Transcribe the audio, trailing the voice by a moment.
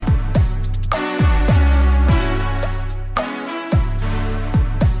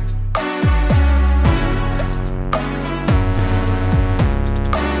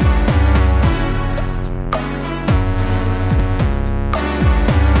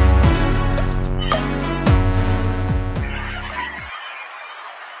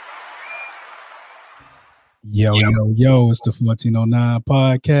Yo, it's the 1409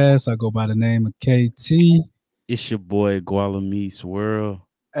 podcast. I go by the name of KT. It's your boy Gualamise World.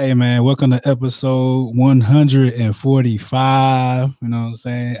 Hey, man, welcome to episode 145. You know what I'm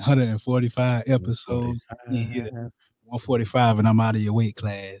saying? 145 episodes. 145, and I'm out of your weight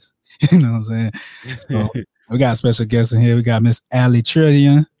class. You know what I'm saying? So we got a special guest in here. We got Miss Allie Trillian.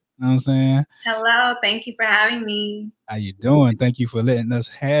 You know what I'm saying? Hello. Thank you for having me. How you doing? Thank you for letting us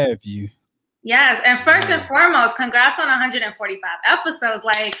have you. Yes, and first and foremost, congrats on 145 episodes.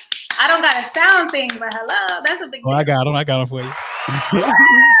 Like, I don't got a sound thing, but hello, that's a big deal. I got them for you.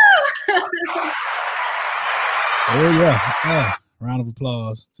 Oh yeah. Round of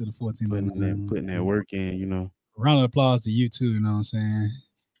applause to the 14. Putting that work in, you know. Round of applause to you too, you know what I'm saying?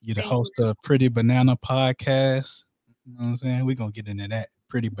 You're the host of Pretty Banana Podcast. You know what I'm saying? We're gonna get into that.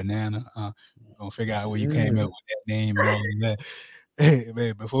 Pretty Banana. We're gonna figure out where you came up with that name and all of that. Hey,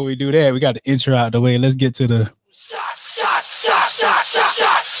 man, before we do that, we got the intro out the way. Let's get to the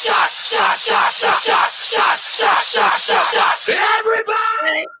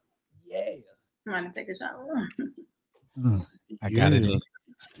everybody. Yeah. I'm gonna take a shot. I got it.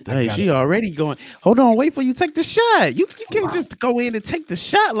 Hey, she already going. Hold on, wait for you take the shot. You can't just go in and take the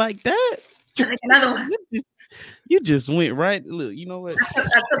shot like that. Take another one. You just went right. Look, you know what? I took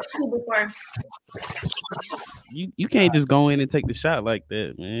two before. You can't just go in and take the shot like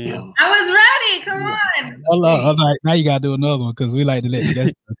that, man. I was ready. Come on. All right. Now you gotta do another one because we like to let the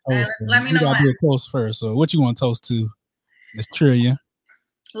guests toast. Let me know. You gotta do a toast first. So what you want to toast to, Miss Trillian?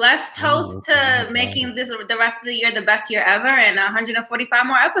 Let's toast to making this the rest of the year the best year ever and 145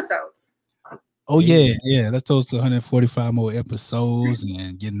 more episodes. Oh yeah. Let's toast to 145 more episodes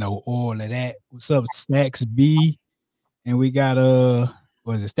and getting all of that. What's up, Stacks B? And we got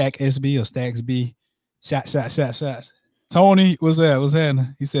what is it, Stack SB or Stacks B? Shots. Tony, what's that? What's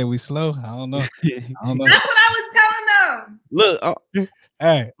happening? He said we slow. I don't know. That's what I was telling them. Look,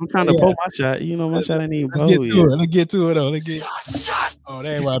 hey, I'm trying to pull my shot. You know, my shot ain't even pulled yet. Let's get to it though. Oh,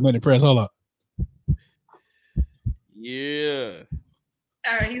 that's why I'm in the press. Hold up. Yeah.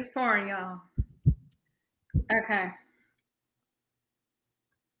 All right, he's pouring, y'all. Okay.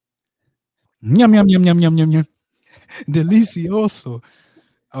 Yum. Delicioso.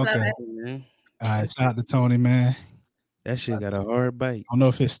 Okay. All right, shout out to Tony, man. That shit got a hard bite. I don't know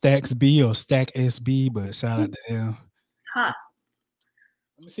if it's Stacks B or Stack SB, but shout out to him. It's hot.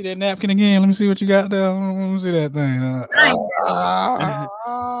 Let me see that napkin again. Let me see what you got there. Let me see that thing.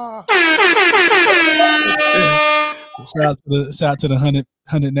 Shout out to the 100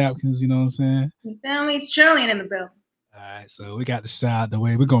 napkins. You know what I'm saying? The family's trillion in the building. All right, so we got the shot out the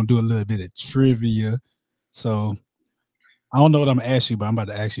way. We're gonna do a little bit of trivia. So I don't know what I'm gonna ask you, but I'm about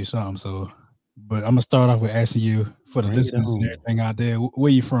to ask you something. But I'm gonna start off with asking you for the listeners and everything out there.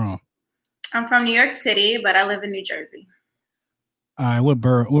 Where you from? I'm from New York City, but I live in New Jersey. All right, what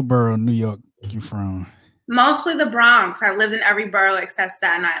borough of New York you from? Mostly the Bronx. I've lived in every borough except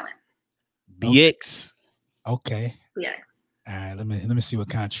Staten Island. BX. Okay. BX. All right, let me see what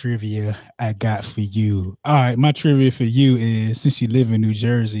kind of trivia I got for you. All right, my trivia for you is, since you live in New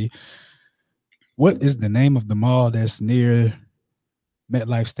Jersey, what is the name of the mall that's near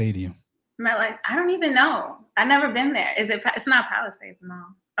MetLife Stadium? MetLife? I don't even know. I've never been there. It's not Palisades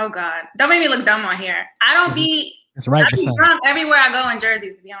Mall. Oh God, don't make me look dumb on here. I don't be. It's right beside. I be drunk everywhere I go in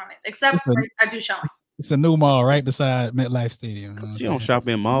Jersey, to be honest, except for I do showing. It's a new mall right beside MetLife Stadium. She don't shop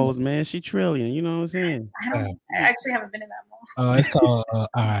in malls, man. She trillion. You know what I'm saying? I actually haven't been in that mall. It's called. All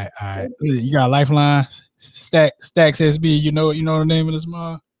right. You got a Lifeline, Stacks SB. You know the name of this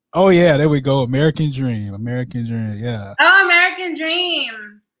mall? Oh yeah, there we go. American Dream. Yeah. Oh, American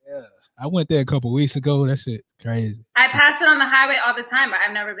Dream. Yeah, I went there a couple weeks ago. That shit crazy. I pass it on the highway all the time, but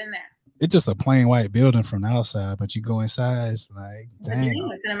I've never been there. It's just a plain white building from the outside, but you go inside, it's like, dang.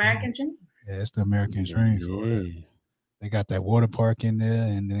 It's an American Dream. Yeah, it's the American Dream. Yeah. They got that water park in there,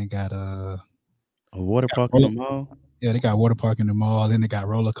 and then they got a water park in the mall. Yeah, they got water park in the mall. Then they got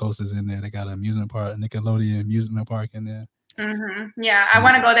roller coasters in there. They got an amusement park, Nickelodeon amusement park in there. Mm-hmm. Yeah, I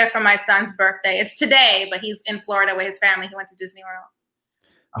want to go there for my son's birthday. It's today, but he's in Florida with his family. He went to Disney World.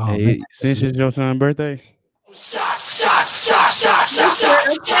 Oh, hey, since it's your son's birthday. Everybody!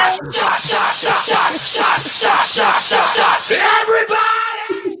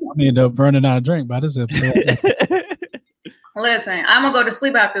 I'm gonna end up burning out a drink by this episode. Listen, I'm gonna go to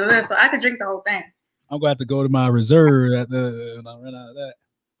sleep after this, so I could drink the whole thing. I'm gonna have to go to my reserve when I run out of that.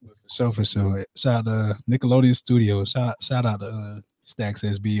 For sure. Shout out to Nickelodeon Studios. Shout out to Stacks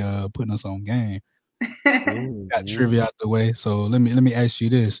SB putting us on game. Got trivia out the way. So let me ask you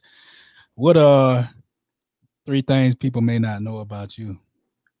this: what are 3 things people may not know about you?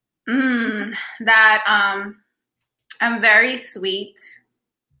 That I'm very sweet.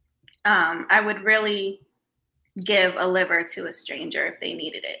 I would really give a liver to a stranger if they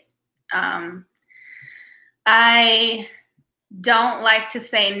needed it. I don't like to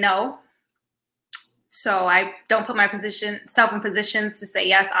say no. So I don't put myself in positions to say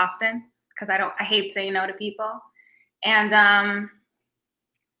yes often because I hate saying no to people. And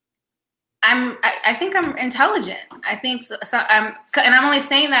I think I'm intelligent. I think so. And I'm only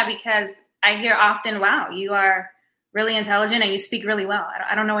saying that because I hear often, wow, you are really intelligent and you speak really well.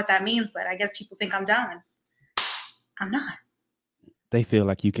 I don't know what that means, but I guess people think I'm dumb. And I'm not. They feel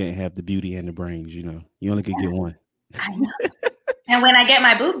like you can't have the beauty and the brains, you know. You only could get one. I know. And when I get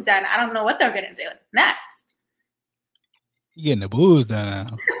my boobs done, I don't know what they're gonna do next. You getting the boobs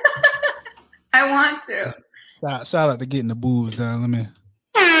done? I want to. Shout out to getting the boobs done. Let me.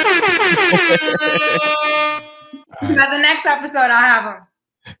 By the next episode, I'll have them.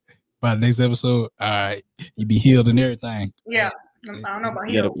 By the next episode, all right, you be healed and everything. Yeah. I don't know about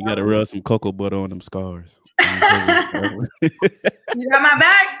healed. You gotta rub some cocoa butter on them scars. You got my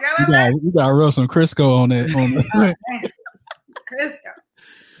back. You gotta rub some Crisco on that. Crisco.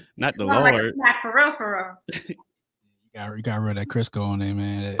 Not the Lord. Lord. Like for real. You gotta rub that Crisco on there,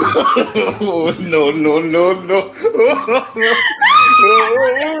 man. Oh, no.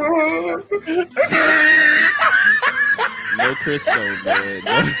 No Crisco, man.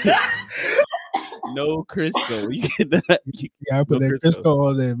 No Crisco. You get that? You gotta put that Crisco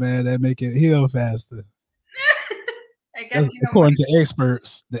on there, man. That make it heal faster. I guess according to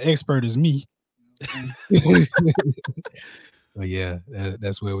experts, the expert is me. But yeah,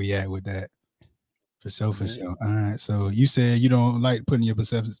 that's where we at with that. For sure. All right. So you said you don't like putting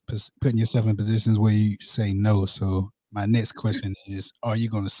yourself in positions where you say no. So my next question is, are you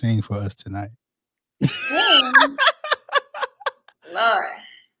going to sing for us tonight? Sing? Lord.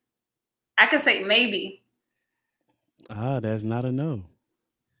 I could say maybe. That's not a no.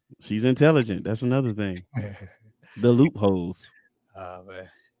 She's intelligent. That's another thing. The loopholes. Oh, man.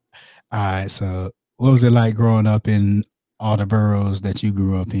 All right. So what was it like growing up in all the boroughs that you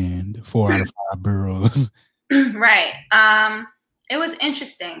grew up in, the 4 out of 5 boroughs? Right. It was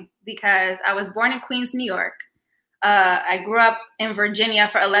interesting because I was born in Queens, New York. I grew up in Virginia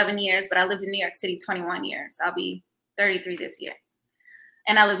for 11 years, but I lived in New York City 21 years. I'll be 33 this year.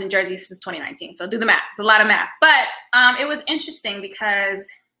 And I lived in Jersey since 2019. So do the math. It's a lot of math. But it was interesting because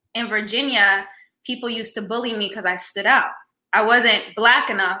in Virginia, people used to bully me because I stood out. I wasn't Black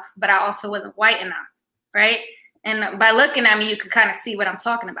enough, but I also wasn't white enough, right? And by looking at me, you could kind of see what I'm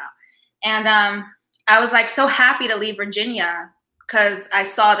talking about. And I was like so happy to leave Virginia because I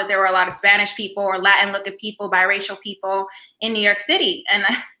saw that there were a lot of Spanish people or Latin looking people, biracial people in New York City. And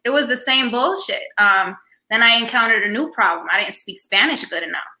it was the same bullshit. Then I encountered a new problem. I didn't speak Spanish good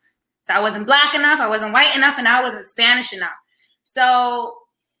enough. So I wasn't Black enough, I wasn't white enough, and I wasn't Spanish enough. So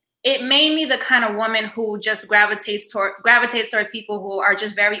it made me the kind of woman who just gravitates towards people who are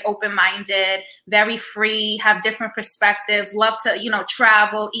just very open-minded, very free, have different perspectives, love to,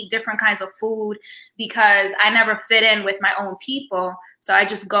 travel, eat different kinds of food, because I never fit in with my own people. So I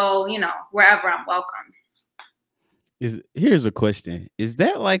just go, wherever I'm welcome. Here's a question. Is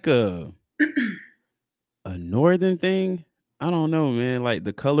that like a northern thing? I don't know, man. Like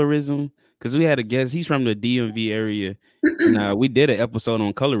the colorism. Because we had a guest, he's from the DMV area, and we did an episode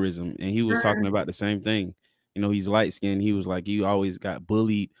on colorism, and he was talking about the same thing. He's light skinned. He was like, you always got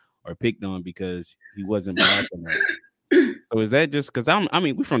bullied or picked on because he wasn't Black enough. So is that just because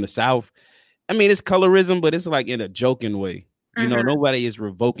we're from the South? It's colorism, but it's like in a joking way. Nobody is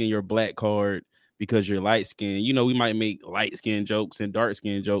revoking your Black card because you're light skinned. We might make light skin jokes and dark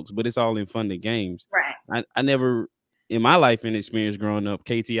skin jokes, but it's all in fun and games. Right. I never. In my life and experience growing up,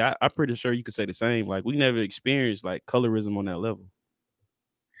 KT, I'm pretty sure you could say the same. Like, we never experienced like colorism on that level.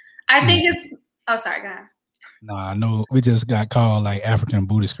 I think it's. Oh, sorry, go ahead. Nah, no, we just got called like African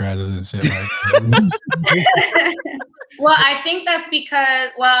booty scratchers and shit like that. Well, I think that's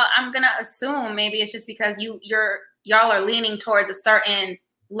because. Well, I'm gonna assume maybe it's just because y'all are leaning towards a certain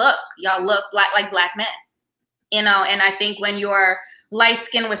look. Y'all look like Black men, and I think when you're light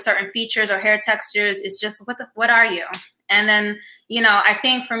skin with certain features or hair textures, it's just what are you? And then I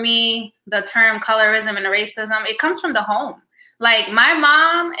think for me the term colorism and racism, it comes from the home. Like my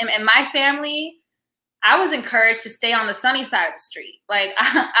mom and my family, I was encouraged to stay on the sunny side of the street. Like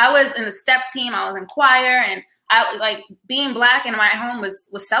I was in the step team, I was in choir, and I like being Black in my home was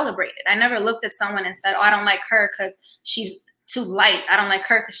celebrated. I never looked at someone and said, oh, I don't like her because she's too light. I don't like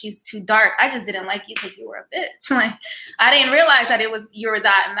her because she's too dark. I just didn't like you because you were a bitch. Like I didn't realize that you were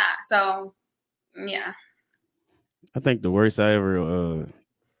that and that. So yeah. I think the worst I ever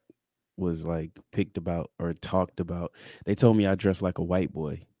was like picked about or talked about. They told me I dressed like a white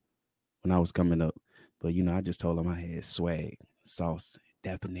boy when I was coming up, but I just told them I had swag, sauce,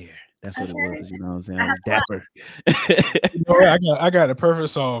 debonair. That's what it was. You know what I'm saying? I was dapper. I got the perfect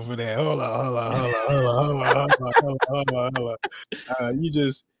song for that. Hold on.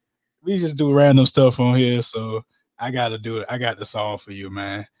 We just do random stuff on here, so I got to do it. I got the song for you,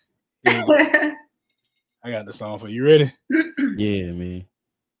 man. I got the song for you. Ready? Yeah, man.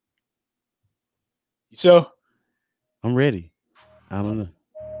 You sure? I'm ready. I don't know.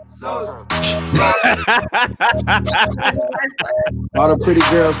 All the pretty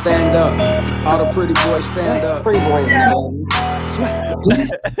girls stand up. All the pretty boys stand up. Pretty boys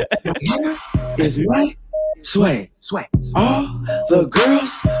This is my swag. All the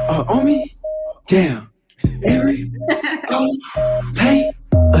girls are on me. Damn. Pay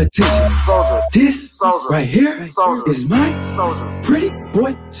attention. This right here is my pretty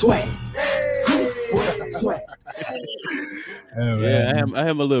boy swag. Yeah, I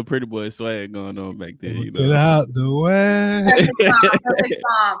have a little pretty boy swag going on back there. Get out the way. Perfect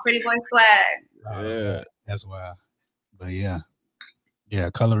song. Pretty boy swag. Yeah, that's wild. But yeah,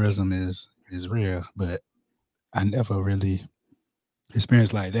 colorism is real, but I never really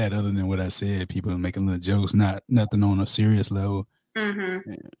experienced like that other than what I said. People making little jokes, nothing on a serious level.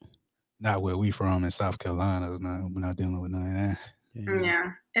 Mm-hmm. Not where we from in South Carolina. We're not dealing with none of that.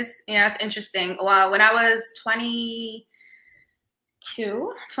 Yeah, it's interesting. Well, when I was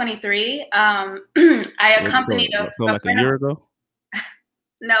 22, 23, I accompanied a year ago.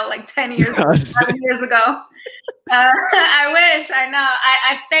 No, like 10 years ago, 11 years ago. I wish. I know.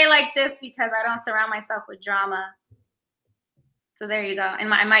 I stay like this because I don't surround myself with drama. So there you go.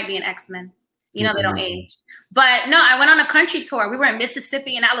 And I might be an X-Men. They don't age. But no, I went on a country tour. We were in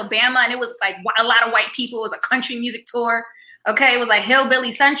Mississippi and Alabama, and it was like a lot of white people. It was a country music tour. Okay, it was like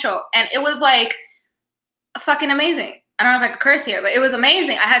Hillbilly Central, and it was like fucking amazing. I don't know if I could curse here, but it was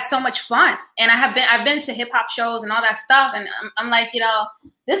amazing. I had so much fun, and I've been to hip hop shows and all that stuff, and I'm like,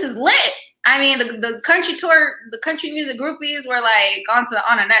 this is lit. I mean, the country tour, the country music groupies were like on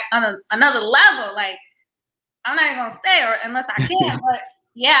another level. Like, I'm not even gonna stay unless I can, but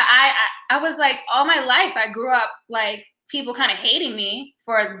yeah, I was like, all my life I grew up like people kind of hating me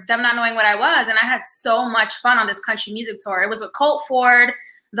for them not knowing what I was. And I had so much fun on this country music tour. It was with Colt Ford,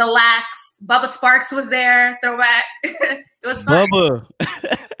 The Lax, Bubba Sparks was there, throwback. It was fun. Bubba.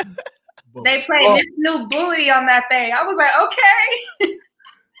 They played Miss New Booty on that thing. I was like, okay.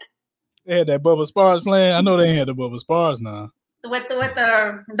 They had that Bubba Sparks playing. I know they ain't had the Bubba Sparks now. With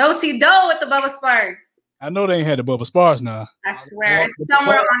the Do-Si-Do with the Bubba Sparks. I know they ain't had the Bubba Sparks now. I swear, it's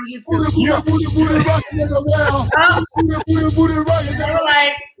somewhere on YouTube.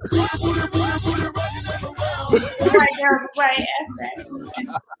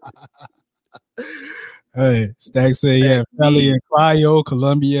 Hey, Stack say, yeah, Philly and Clio,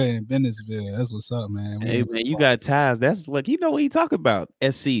 Columbia, and Bennettsville. That's what's up, man. Hey, man, you got ties. That's like, what he talk about.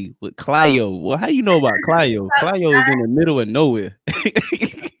 SC with Clio. Well, how you know about Clio? Clio is in the middle of nowhere.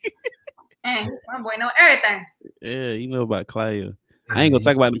 Hey, my boy know everything. Yeah, you know about Clio. I ain't gonna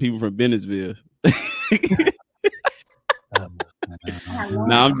talk about the people from Bennettsville.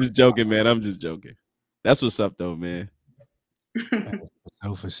 Nah, I'm just joking, man. I'm just joking. That's what's up, though, man.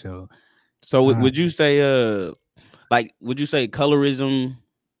 For sure. So, would you say, would you say colorism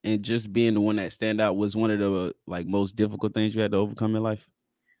and just being the one that stand out was one of the most difficult things you had to overcome in life?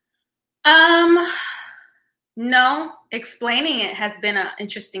 No, explaining it has been an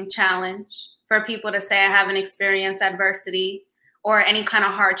interesting challenge for people to say I haven't experienced adversity or any kind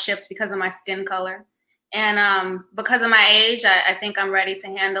of hardships because of my skin color. And because of my age, I think I'm ready to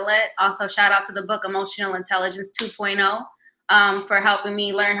handle it. Also, shout out to the book Emotional Intelligence 2.0 for helping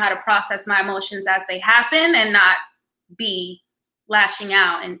me learn how to process my emotions as they happen and not be lashing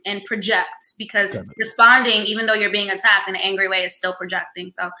out and project, because responding, even though you're being attacked in an angry way, is still projecting.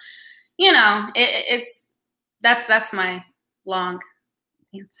 So, that's my long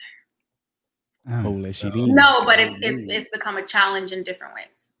answer. No, but it's become a challenge in different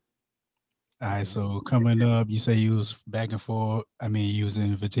ways. All right, so coming up, you say you was back and forth. I mean, you was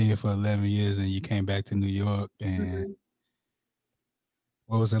in Virginia for 11 years and you came back to New York. And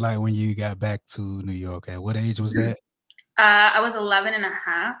what was it like when you got back to New York? At what age was that? I was 11 and a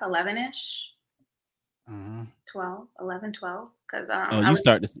half, 11-ish. 12. Because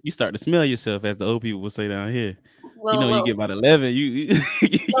you start to smell yourself, as the old people would say down here. Well, you get about 11, you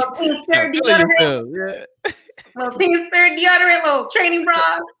little Teen Spirit deodorant. Little Teen Spirit deodorant, little training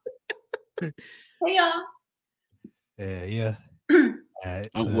bras. Hey y'all. Yeah.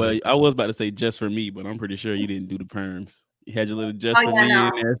 Well, I was about to say just for me, but I'm pretty sure you didn't do the perms. You had your little just for me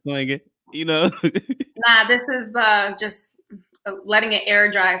in there swinging, you know. Nah, this is just letting it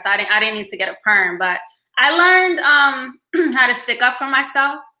air dry. So I didn't need to get a perm, but I learned how to stick up for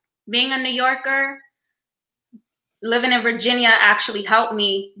myself. Being a New Yorker, living in Virginia actually helped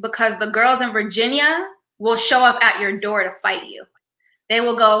me because the girls in Virginia will show up at your door to fight you. They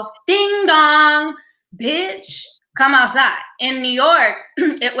will go, ding dong, bitch, come outside. In New York,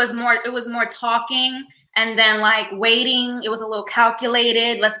 it was more talking and then like waiting. It was a little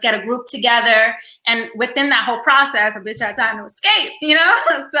calculated. Let's get a group together. And within that whole process, a bitch had time to escape, you know?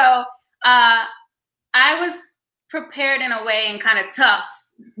 So I was prepared in a way and kind of tough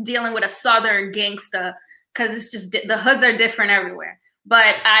dealing with a Southern gangsta because it's just the hoods are different everywhere.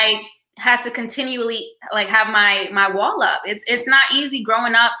 But I had to continually like have my wall up. It's not easy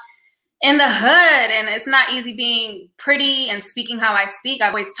growing up in the hood, and it's not easy being pretty and speaking how I speak.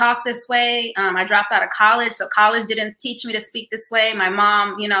 I've always talked this way. I dropped out of college, so college didn't teach me to speak this way. My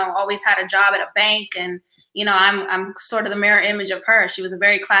mom, you know, always had a job at a bank, and you know, I'm sort of the mirror image of her. She was a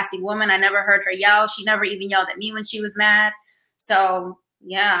very classy woman. I never heard her yell. She never even yelled at me when she was mad. So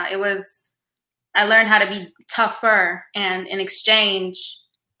yeah, I learned how to be tougher, and in exchange,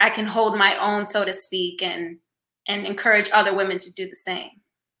 I can hold my own, so to speak, and encourage other women to do the same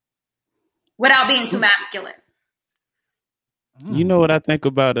without being too masculine. You know what I think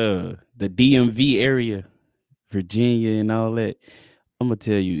about the DMV area, Virginia and all that? I'm gonna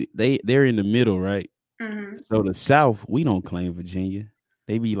tell you, they're in the middle, right? Mm-hmm. So the South, we don't claim Virginia.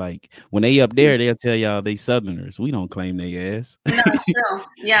 They be like, when they up there, they'll tell y'all they Southerners. We don't claim their ass. No, it's true.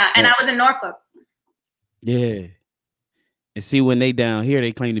 Yeah, and I was in Norfolk. Yeah. And see, when they down here,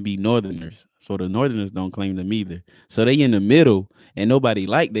 they claim to be Northerners. So the Northerners don't claim them either. So they in the middle, and nobody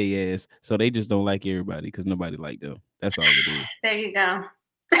like their ass. So they just don't like everybody because nobody like them. That's all it is. There you go.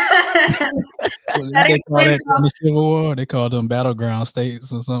 They call that in the Civil War. They call them battleground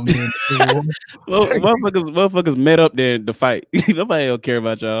states or something. Well, motherfuckers met up there to fight. Nobody don't care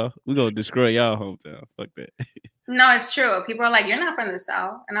about y'all. We gonna destroy y'all hometown. Fuck that. No, it's true. People are like, "You're not from the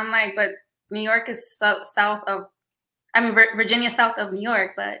South," and I'm like, "But New York is south of. I mean, Virginia south of New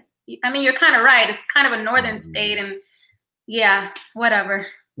York, but I mean, you're kind of right. It's kind of a northern state, and yeah, whatever.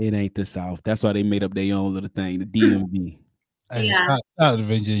 It ain't the South. That's why they made up their own little thing, the DMV. Hey, yeah. Shout out to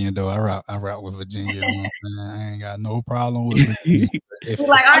Virginia though. I rock with Virginia. You know, I ain't got no problem with Virginia.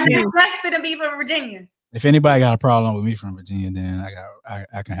 Our next guest to be from Virginia. If anybody got a problem with me from Virginia, then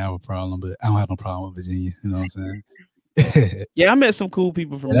I can have a problem, but I don't have no problem with Virginia. You know what I'm saying? Yeah, I met some cool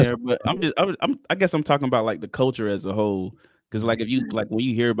people from there, but I guess I'm talking about like the culture as a whole. Because like if you like when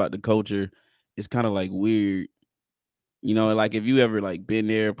you hear about the culture, it's kind of like weird. You know, like if you ever like been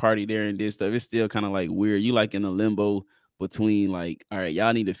there, party there and did stuff, it's still kind of like weird. You like in a limbo between like, all right,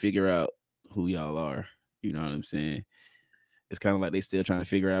 y'all need to figure out who y'all are. You know what I'm saying? It's kind of like they still trying to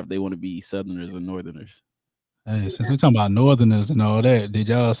figure out if they want to be Southerners or Northerners. Hey, since we're talking about Northerners and all that, did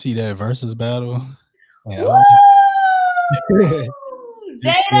y'all see that versus battle? Jada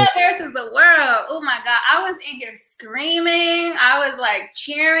versus the world. Oh my God. I was in here screaming. I was like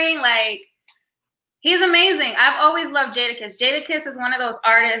cheering. Like, he's amazing. I've always loved Jadakiss. Jadakiss is one of those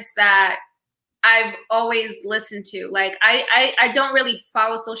artists that I've always listened to. Like, I don't really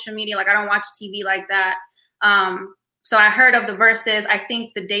follow social media. Like, I don't watch TV like that. So I heard of the verses, I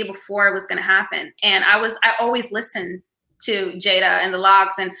think the day before it was going to happen. And I always listened to Jada and the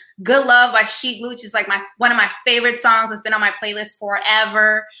Lox, and Good Love by Sheek Louch is like one of my favorite songs. It's been on my playlist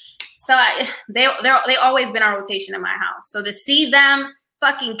forever. So they always been on rotation in my house. So to see them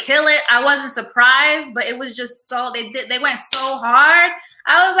fucking kill it, I wasn't surprised, but it was just so they went so hard.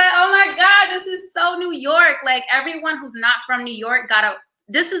 I was like, oh my God, this is so New York. Like everyone who's not from New York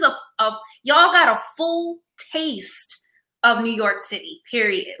y'all got a full taste of New York City,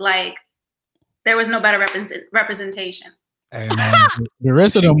 period. Like there was no better representation. Hey man, the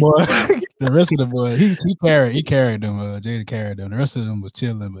rest of them boys, he carried them. Jada carried them. The rest of them was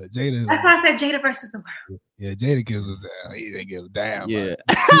chilling, but Jada. That's why I said Jada versus the world. Yeah, Jadakiss was down. He didn't give a damn. Yeah,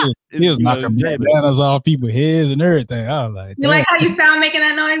 he was knocking bananas off people's heads and everything. I was like, you like how you sound making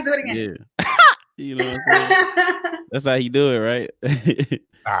that noise? Do it again. Yeah, you know what I'm saying? That's how he do it, right?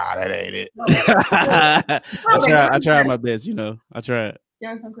 That ain't it. I tried my best. You know, I tried.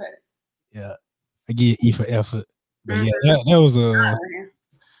 Give him some credit. Yeah, I give E for effort. But yeah, that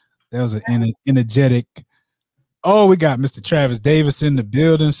was an energetic. Oh, we got Mr. Travis Davis in the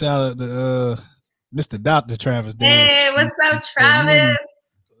building. Shout out to Mr. Dr. Travis Davis. Hey, what's up, Travis?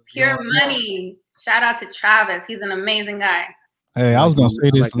 Pure money. Shout out to Travis. He's an amazing guy. Hey, I was gonna say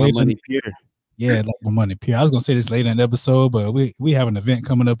this like later. Money pure. Yeah, like my money pure. I was gonna say this later in the episode, but we have an event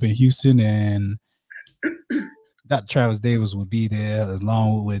coming up in Houston, and Dr. Travis Davis will be there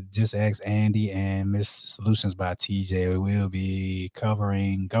along with Just Ask Andy and Miss Solutions by TJ. We will be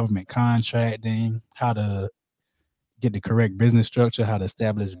covering government contracting, how to get the correct business structure, how to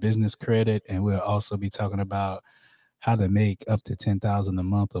establish business credit, and we'll also be talking about how to make up to $10,000 a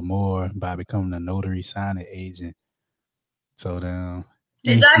month or more by becoming a notary signing agent. So then,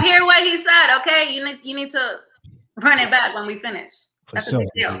 did y'all hear what he said? Okay, you need to run it back when we finish. That's a big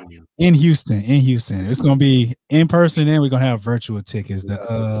deal. In Houston. It's gonna be in person, and we're gonna have virtual tickets.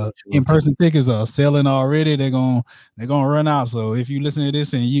 The in-person tickets are selling already. They're gonna run out. So if you listen to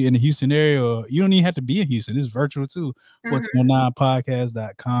this and you in the Houston area, or you don't even have to be in Houston, it's virtual too.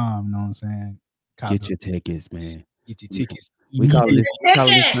 1409podcast.com. You know what I'm saying? Get your tickets, man. Get your tickets. We call this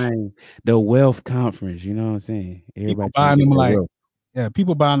thing the Wealth Conference. You know what I'm saying? Everybody buying them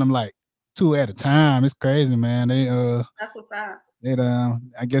people buying them like 2 at a time. It's crazy, man. That's what's up. I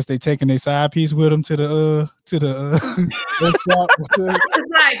guess they taking their side piece with them to the side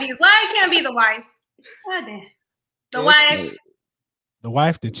piece. Why it can't be the wife? The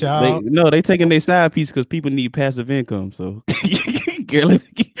wife, the child. They taking their side piece because people need passive income. So, girl, let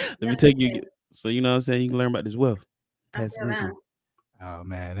me take you. So you know what I'm saying? You can learn about this wealth. Passive income. Oh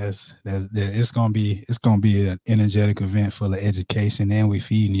man, it's gonna be an energetic event full of education, and we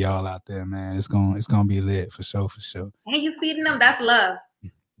feeding y'all out there, man. It's gonna be lit for sure. And you feeding them? That's love.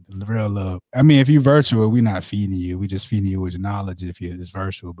 Real love. I mean, if you virtual, we're not feeding you. We just feeding you with your knowledge if it's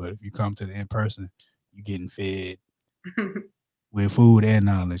virtual. But if you come to the in person, you're getting fed with food and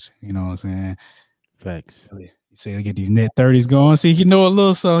knowledge. You know what I'm saying? Facts. You say they get these net 30s going. See, he know a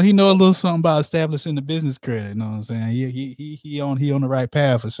little something about establishing the business credit. You know what I'm saying? He on the right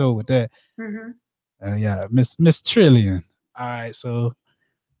path for sure with that. Yeah, Miss Trillion. All right, so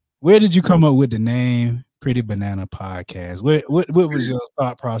where did you come up with the name Pretty Banana Podcast? What was your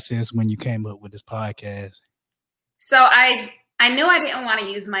thought process when you came up with this podcast? So I knew I didn't want to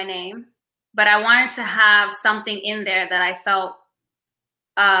use my name, but I wanted to have something in there that I felt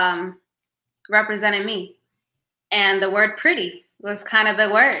represented me. And the word pretty was kind of the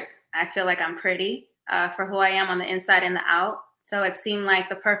word. I feel like I'm pretty for who I am on the inside and the out. So it seemed like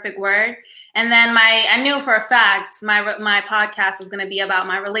the perfect word. And then I knew for a fact my podcast was going to be about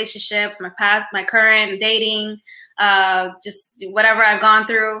my relationships, my past, my current, dating, just whatever I've gone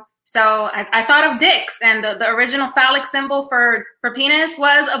through. So I thought of dicks, and the original phallic symbol for penis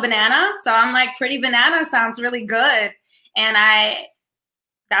was a banana. So I'm like, Pretty Banana sounds really good. And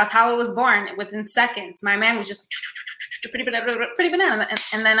that's how it was born within seconds. My man was just pretty banana.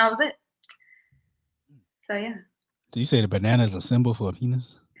 And then that was it. So, yeah. Do you say the banana is a symbol for a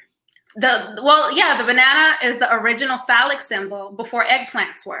penis? The banana is the original phallic symbol before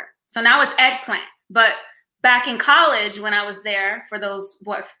eggplants were. So now it's eggplant. But back in college, when I was there for those,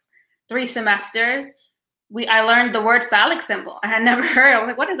 3 semesters, I learned the word phallic symbol. I had never heard. I was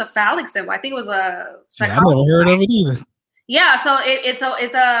like, what is a phallic symbol? I think it was a psychology. I never heard of it either. Yeah, so it's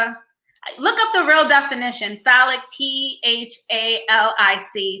a look up the real definition. Phallic, PHALIC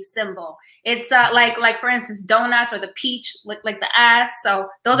symbol. It's like for instance, donuts or the peach, like the ass. So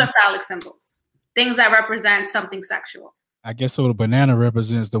those are phallic symbols, things that represent something sexual. I guess so. The banana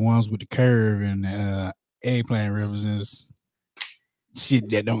represents the ones with the curve, and eggplant represents shit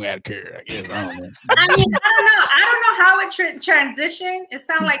that don't got a curve. I guess I don't know. I don't know how it transitioned. It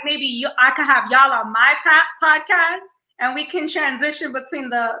sounds like maybe I could have y'all on my podcast. And we can transition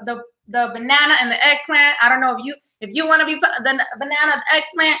between the banana and the eggplant. I don't know if you want to be the banana, the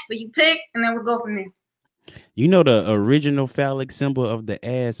eggplant, but you pick, and then we'll go from there. You know, the original phallic symbol of the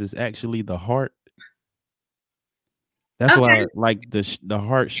ass is actually the heart. That's why, like the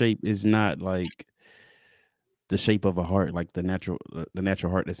heart shape is not like the shape of a heart, like the natural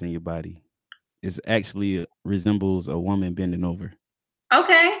heart that's in your body. It actually resembles a woman bending over.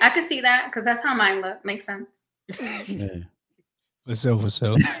 Okay, I could see that because that's how mine look. Makes sense. Yeah. For sure.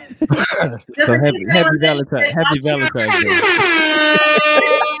 So happy Valentine's Day. Can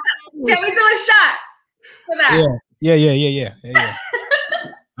we do a shot for that? Yeah.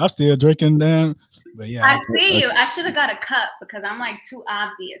 I'm still drinking down, but yeah. I see you. I should have got a cup because I'm like too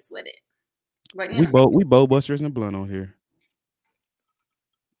obvious with it. But we both busters and blunt on here.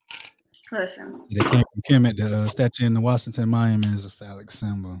 Listen. They came from Kemet. The statue in the Washington Monument is a phallic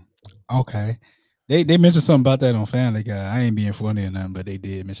symbol. Okay. They mentioned something about that on Family Guy. I ain't being funny or nothing, but they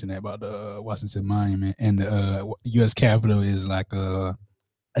did mention that about the Washington Monument, and the U.S. Capitol is like a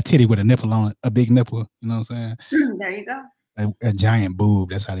titty with a nipple on it, a big nipple. You know what I'm saying? There you go. A giant boob.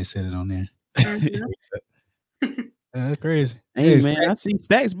 That's how they said it on there. That's crazy. Hey man, I see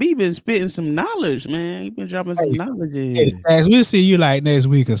Stacks B been spitting some knowledge, man. He been dropping some knowledge in. Hey, Stacks, we'll see you like next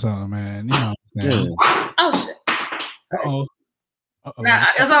week or something, man. You know what I'm saying? Oh shit. Uh-oh. No,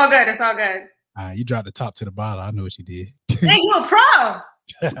 it's all good. It's all good. You dropped the top to the bottom. I know what you did. Hey, you a pro.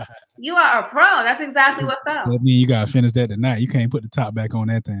 You are a pro. That's exactly what fell. That means you gotta finish that tonight. You can't put the top back on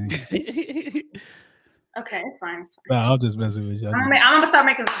that thing. Okay, it's fine. It's fine. No, I'm just messing with you. I'm gonna start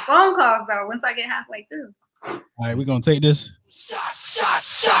making some phone calls though once I get halfway through. All right, we're gonna take this.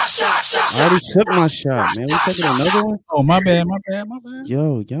 I already took my shot, man. We taking another one? Oh, my bad.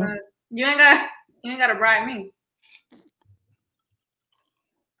 Yo. You ain't gotta bribe me.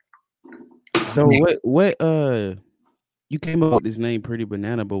 So what you came up with this name Pretty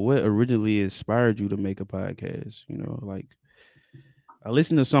Banana, but what originally inspired you to make a podcast? You know, like I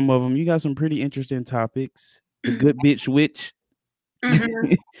listened to some of them. You got some pretty interesting topics. The Good Bitch Witch.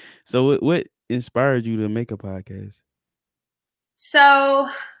 Mm-hmm. So what inspired you to make a podcast? So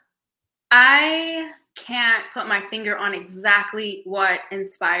I can't put my finger on exactly what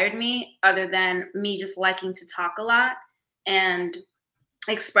inspired me other than me just liking to talk a lot and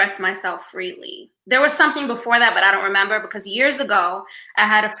express myself freely. There was something before that, but I don't remember because years ago I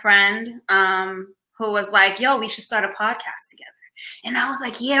had a friend who was like, yo, we should start a podcast together. And I was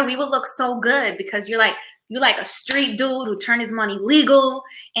like, yeah, we would look so good because you're like a street dude who turned his money legal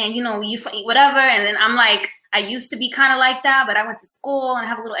and, you know, you whatever. And then I'm like, I used to be kind of like that, but I went to school and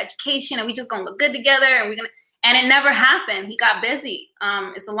have a little education and we just gonna look good together and it never happened. He got busy.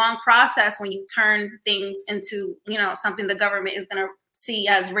 It's a long process when you turn things into, you know, something the government is gonna see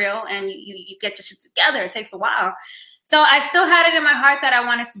as real and you get your shit together. It takes a while. So I still had it in my heart that I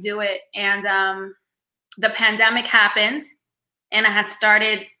wanted to do it. And the pandemic happened and I had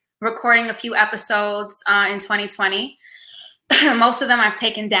started recording a few episodes in 2020. Most of them I've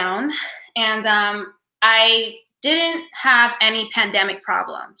taken down. And I didn't have any pandemic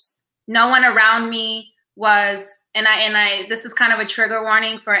problems. No one around me was, and I this is kind of a trigger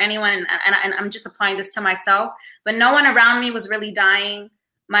warning for anyone, and I'm just applying this to myself, but no one around me was really dying.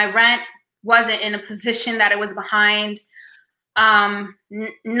 My rent wasn't in a position that it was behind.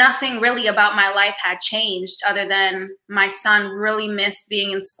 Nothing really about my life had changed other than my son really missed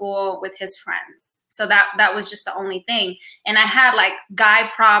being in school with his friends. So that was just the only thing. And I had like guy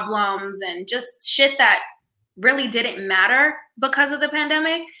problems and just shit that really didn't matter because of the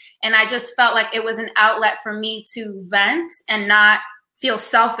pandemic. And I just felt like it was an outlet for me to vent and not feel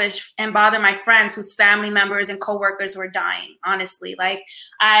selfish and bother my friends whose family members and coworkers were dying. Honestly, like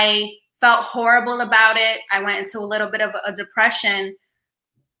I felt horrible about it. I went into a little bit of a depression,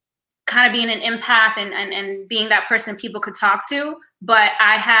 kind of being an empath and being that person people could talk to, but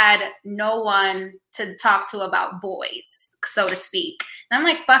I had no one to talk to about boys, so to speak. And I'm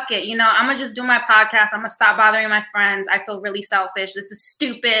like, fuck it. You know, I'm going to just do my podcast. I'm going to stop bothering my friends. I feel really selfish. This is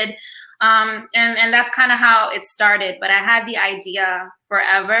stupid. And that's kind of how it started. But I had the idea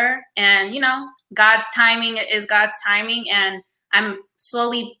forever. And, you know, God's timing is God's timing. And I'm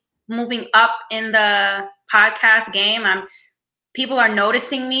slowly moving up in the podcast game. People are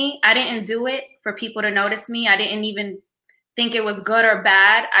noticing me. I didn't do it for people to notice me. I didn't even think it was good or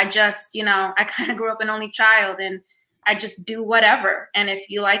bad. I just, you know, I kind of grew up an only child and I just do whatever. And if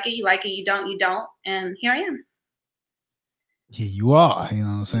you like it, you like it. You don't, you don't. And here I am. Here you are. You know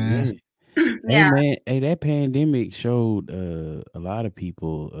what I'm saying? Yeah. Hey man, hey, that pandemic showed a lot of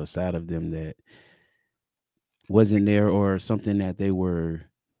people a side of them that wasn't there or something that they were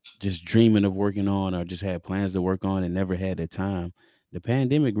just dreaming of working on or just had plans to work on and never had the time. The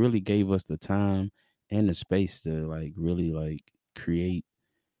pandemic really gave us the time and the space to like really like create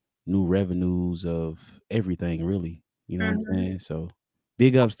new revenues of everything, really. You know what I'm saying? So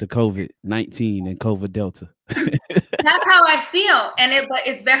big ups to COVID-19 and COVID Delta. That's how I feel. And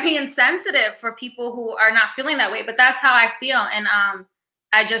it's very insensitive for people who are not feeling that way, but that's how I feel. And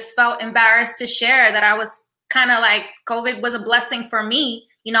I just felt embarrassed to share that I was kind of like, COVID was a blessing for me.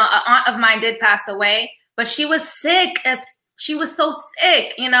 You know, an aunt of mine did pass away, but she was sick she was so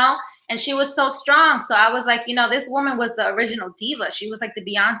sick, you know, and she was so strong. So I was like, you know, this woman was the original diva. She was like the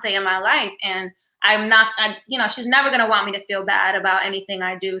Beyonce in my life. And you know, she's never going to want me to feel bad about anything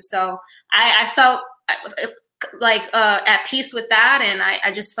I do. So I felt like at peace with that. And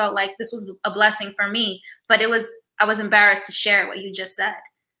I just felt like this was a blessing for me, but I was embarrassed to share what you just said.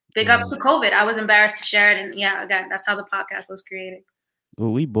 Big ups to COVID. I was embarrassed to share it. And yeah, again, that's how the podcast was created.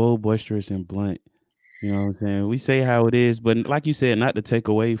 Well, we bold, boisterous, and blunt. You know what I'm saying? We say how it is, but like you said, not to take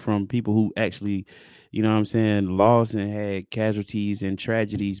away from people who actually, you know what I'm saying, lost and had casualties and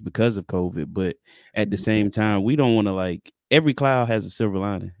tragedies because of COVID. But at the same time, we don't want to like, every cloud has a silver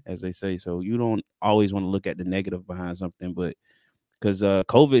lining, as they say. So you don't always want to look at the negative behind something, but because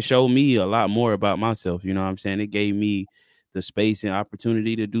COVID showed me a lot more about myself. You know what I'm saying? It gave me the space and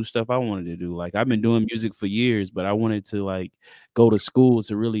opportunity to do stuff I wanted to do. Like I've been doing music for years, but I wanted to like go to school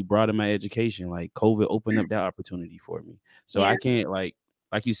to really broaden my education. Like COVID opened up that opportunity for me. So I can't like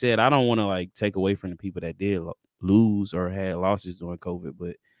you said, I don't want to like take away from the people that did lose or had losses during COVID,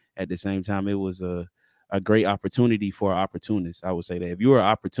 but at the same time, it was a great opportunity for opportunists. I would say that if you were an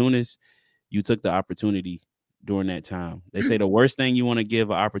opportunist, you took the opportunity during that time. They say the worst thing you want to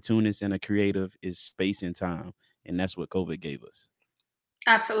give an opportunist and a creative is space and time. And that's what COVID gave us.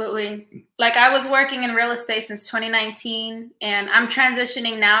 Absolutely. Like I was working in real estate since 2019, and I'm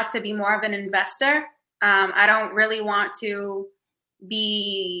transitioning now to be more of an investor. I don't really want to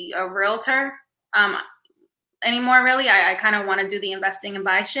be a realtor anymore, really. I kind of want to do the investing and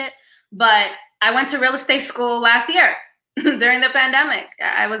buy shit. But I went to real estate school last year during the pandemic.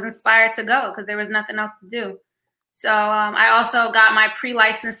 I was inspired to go because there was nothing else to do. So I also got my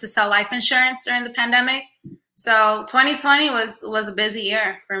pre-license to sell life insurance during the pandemic. So 2020 was a busy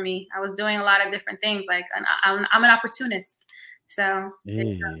year for me. I was doing a lot of different things. Like I'm an opportunist. So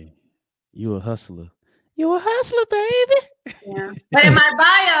yeah, you a hustler. You a hustler, baby. Yeah. But in my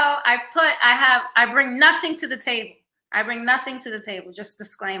bio, I bring nothing to the table. I bring nothing to the table. Just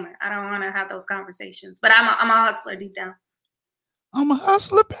disclaimer. I don't want to have those conversations. But I'm a hustler deep down. I'm a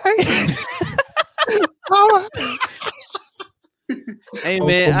hustler, baby. Hey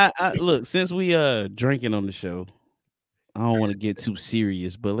man, I look, since we drinking on the show, I don't want to get too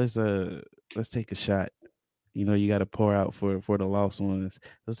serious, but let's take a shot. You know, you got to pour out for the lost ones.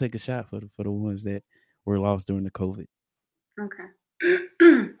 Let's take a shot for the ones that were lost during the COVID. Okay.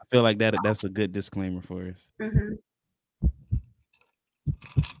 I feel like that's a good disclaimer for us. Mm-hmm.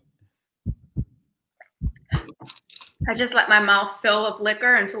 I just let my mouth fill with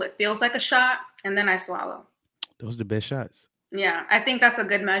liquor until it feels like a shot, and then I swallow. Those are the best shots. Yeah, I think that's a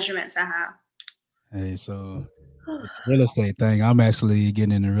good measurement to have. Hey, so real estate thing, I'm actually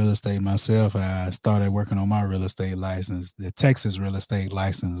getting into real estate myself. I started working on my real estate license, the Texas real estate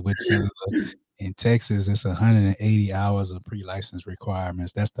license, which in Texas, it's 180 hours of pre-license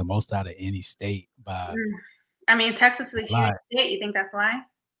requirements. That's the most out of any state by. I mean, Texas is a huge state. You think that's why?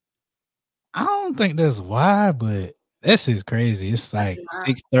 I don't think that's why, but that shit's crazy. It's like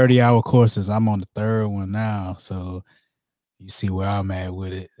 6 30-hour courses. I'm on the third one now, so you see where I'm at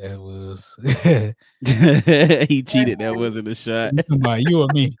with it. That was he cheated. That wasn't a shot. About you or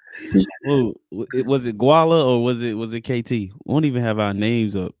me? Well, was it Guala or was it KT? We won't even have our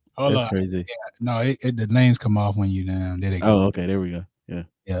names up. That's crazy. Yeah. No, the names come off when you down. There they go. Oh, okay. There we go. Yeah.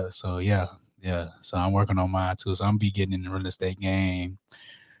 Yeah. So yeah. So I'm working on mine too. So I'm be getting in the real estate game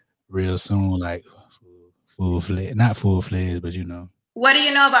real soon, like full-fledged, not full-fledged, but you know. What do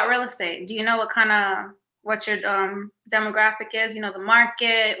you know about real estate? Do you know what your demographic is? You know, the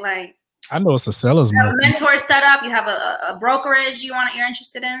market, like. I know it's a seller's market. You have a mentor set up. You have a brokerage you're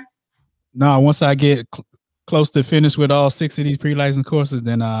interested in. No, once I get close to finish with all 6 of these pre-license courses,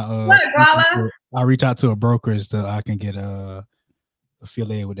 then I reach out to a brokerage so I can get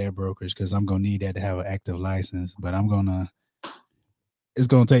affiliated with that brokerage because I'm gonna need that to have an active license. But it's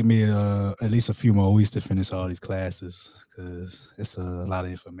gonna take me at least a few more weeks to finish all these classes because it's a lot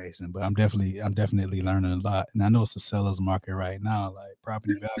of information. But I'm definitely learning a lot, and I know it's a seller's market right now. Like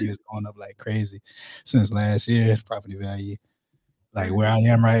property value is going up like crazy since last year. Property value, like where I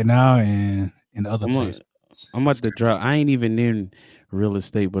am right now, and in other places. I'm about to drop. I ain't even in real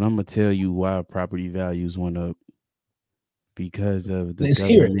estate, but I'm gonna tell you why property values went up because of the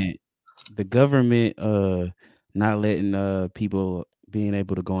government. The government not letting people being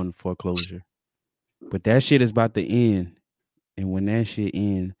able to go into foreclosure. But that shit is about to end. And when that shit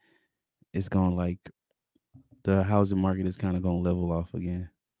end, it's gonna like the housing market is kind of gonna level off again.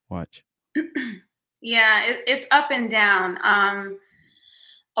 Watch. Yeah, it's up and down.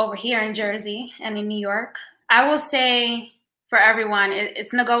 Over here in Jersey and in New York, I will say for everyone,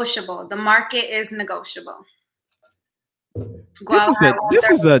 it's negotiable. The market is negotiable. This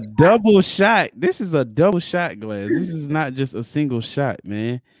is a double shot. This is a double shot glass. This is not just a single shot,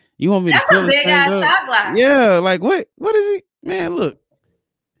 man. You want me to fill this thing up? Shot glass. Yeah, like what is it, man? Look,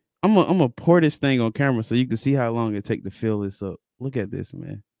 I'm gonna pour this thing on camera so you can see how long it take to fill this up. Look at this,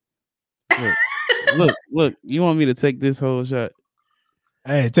 man. Look. You want me to take this whole shot?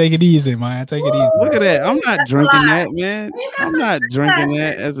 Hey, take it easy, man. Take it easy. Look at that. I'm not drinking that, man. I'm not drinking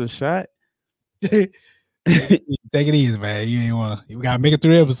that as a shot. Take it easy, man. You ain't wanna. You gotta make it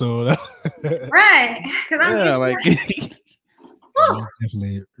through the episode, right? Yeah, like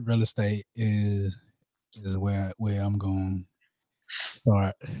definitely, real estate is where I'm going to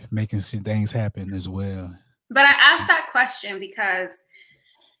start making some things happen as well. But I asked that question because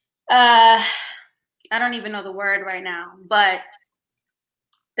I don't even know the word right now, but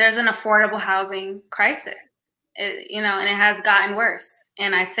there's an affordable housing crisis, and it has gotten worse.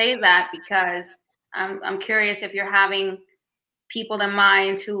 And I say that because I'm curious if you're having people in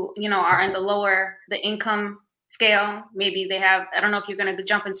mind who, are in the income scale. Maybe they have, I don't know if you're going to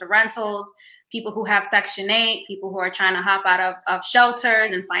jump into rentals, people who have Section 8, people who are trying to hop out of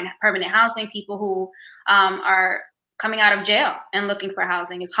shelters and find permanent housing, people who are coming out of jail and looking for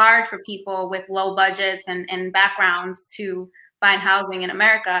housing. It's hard for people with low budgets and backgrounds to find housing in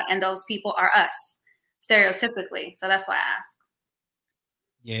America. And those people are us, stereotypically. So that's why I asked.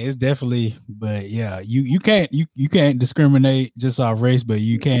 Yeah, it's definitely, but yeah, you can't discriminate just off race, but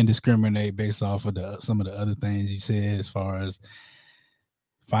you can discriminate based off of some of the other things you said as far as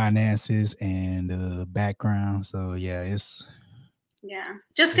finances and background. So yeah, it's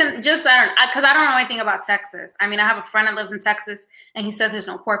just I don't, because I don't know anything about Texas. I mean, I have a friend that lives in Texas, and he says there's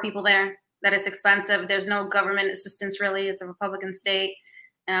no poor people there, that it's expensive. There's no government assistance really. It's a Republican state.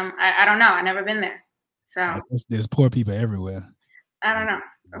 I don't know. I've never been there, so there's poor people everywhere. I don't know.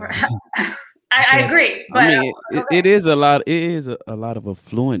 I agree, but I mean, it is a lot. It is a lot of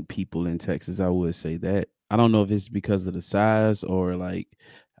affluent people in Texas. I would say that. I don't know if it's because of the size or like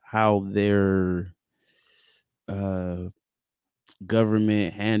how their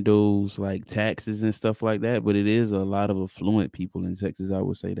government handles like taxes and stuff like that, but it is a lot of affluent people in Texas. I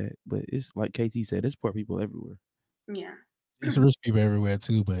would say that, but it's like KT said, it's poor people everywhere. Yeah, it's rich people everywhere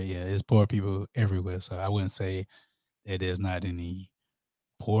too, but yeah, it's poor people everywhere. So I wouldn't say that there's not any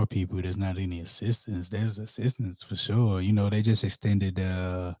poor people, there's not any assistance. There's assistance for sure. They just extended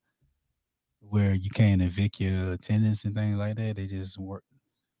where you can't evict your tenants and things like that. They just work.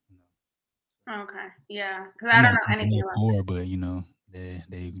 Okay, yeah, because I don't know anything about poor, but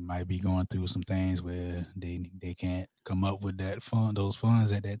they might be going through some things where they can't come up with those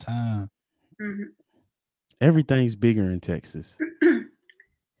funds at that time. Mm-hmm. Everything's bigger in Texas.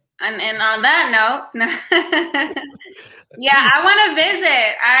 And on that note, yeah, I want to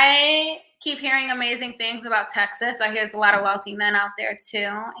visit. I keep hearing amazing things about Texas. I hear there's a lot of wealthy men out there too.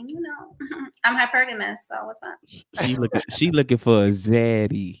 And I'm hypergamous, so what's up? She looking for a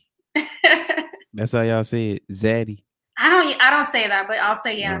zaddy. That's how y'all say it, zaddy. I don't say that, but I'll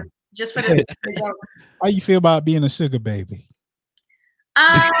say just for the joke. How you feel about being a sugar baby?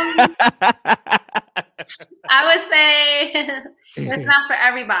 I would say it's not for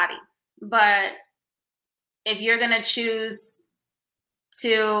everybody, but if you're going to choose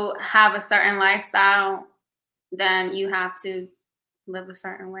to have a certain lifestyle, then you have to live a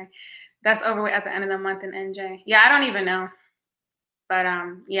certain way. That's over at the end of the month in NJ. Yeah, I don't even know. But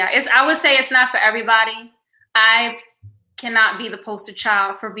I would say it's not for everybody. I cannot be the poster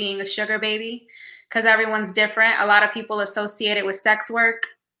child for being a sugar baby because everyone's different. A lot of people associate it with sex work.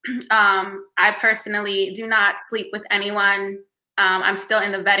 I personally do not sleep with anyone. I'm still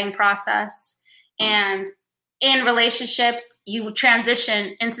in the vetting process. And in relationships, you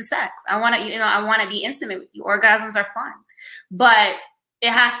transition into sex. I want to be intimate with you. Orgasms are fun, but it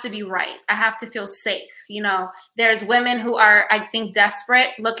has to be right. I have to feel safe. There's women who are, I think, desperate,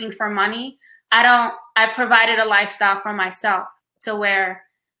 looking for money. I've provided a lifestyle for myself to where,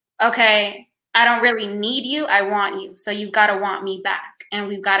 okay, I don't really need you. I want you. So you've got to want me back. And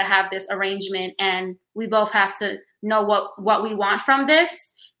we've got to have this arrangement. And we both have to know what we want from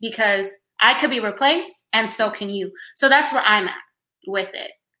this, because I could be replaced and so can you. So that's where I'm at with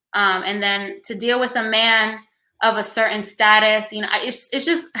it. And then to deal with a man of a certain status,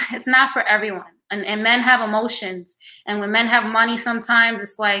 it's not for everyone. And men have emotions. And when men have money, sometimes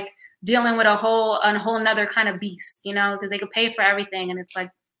it's like dealing with a whole nother kind of beast, because they could pay for everything. And it's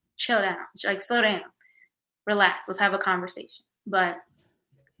like, chill down, like slow down, relax, let's have a conversation. But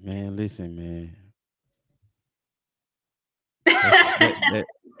man, listen, man,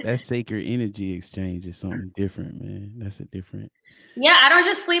 that sacred energy exchange is something different, man. That's a different. Yeah, I don't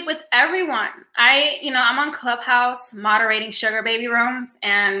just sleep with everyone. I'm on Clubhouse moderating sugar baby rooms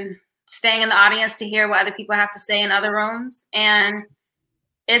and staying in the audience to hear what other people have to say in other rooms. And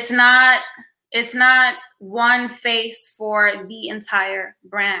it's not one face for the entire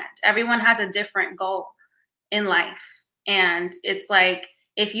brand. Everyone has a different goal in life. And it's like,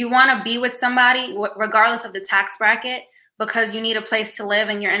 if you want to be with somebody, regardless of the tax bracket, because you need a place to live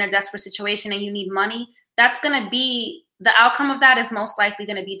and you're in a desperate situation and you need money, that's going to be, the outcome of that is most likely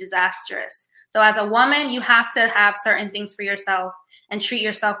going to be disastrous. So as a woman, you have to have certain things for yourself and treat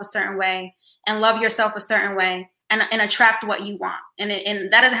yourself a certain way and love yourself a certain way and attract what you want. And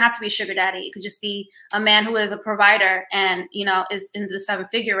that doesn't have to be a sugar daddy. It could just be a man who is a provider and, is in the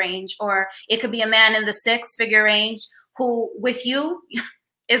 7-figure range, or it could be a man in the 6-figure range who with you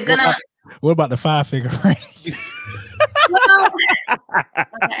is going to What about the 5-figure range? Well,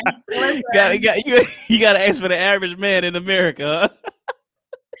 okay. Listen. You gotta ask for the average man in America. Huh?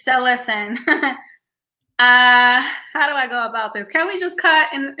 So listen. How do I go about this? Can we just cut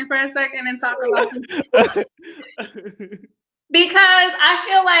in for a second and talk about this? Because I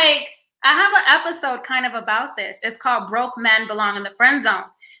feel like I have an episode kind of about this. It's called Broke Men Belong in the Friend Zone.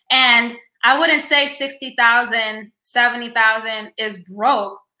 And I wouldn't say 60,000, 70,000 is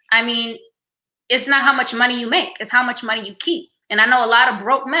broke. I mean, it's not how much money you make, it's how much money you keep. And I know a lot of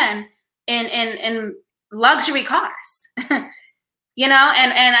broke men in luxury cars, you know,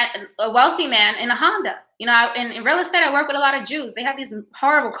 and a wealthy man in a Honda. You know, in real estate, I work with a lot of Jews. They have these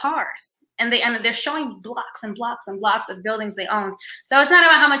horrible cars, and they're showing blocks and blocks and blocks of buildings they own. So it's not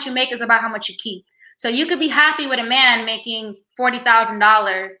about how much you make; it's about how much you keep. So you could be happy with a man making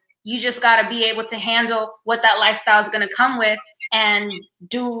 $40,000. You just got to be able to handle what that lifestyle is going to come with, and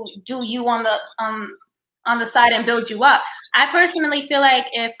do you on the side and build you up. I personally feel like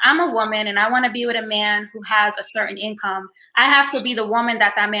if I'm a woman and I want to be with a man who has a certain income, I have to be the woman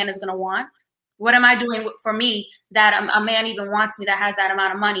that man is going to want. What am I doing for me that a man even wants me that has that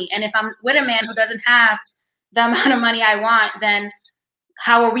amount of money? And if I'm with a man who doesn't have the amount of money I want, then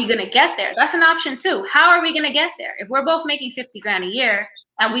how are we going to get there? That's an option too. How are we going to get there? If we're both making 50 grand a year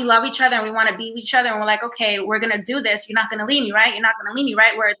and we love each other and we want to be with each other and we're like, okay, we're going to do this. You're not going to leave me, right? You're not going to leave me,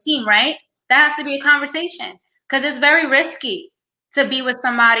 right? We're a team, right? That has to be a conversation because it's very risky to be with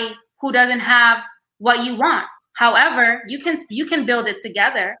somebody who doesn't have what you want. However, you can build it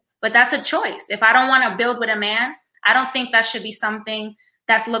together. But that's a choice. If I don't want to build with a man, I don't think that should be something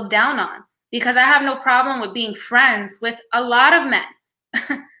that's looked down on, because I have no problem with being friends with a lot of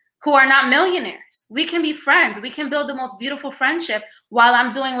men who are not millionaires. We can be friends. We can build the most beautiful friendship while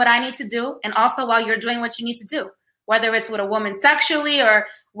I'm doing what I need to do and also while you're doing what you need to do, whether it's with a woman sexually or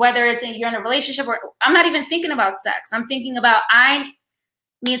whether it's you're in a relationship. Or I'm not even thinking about sex. I'm thinking about I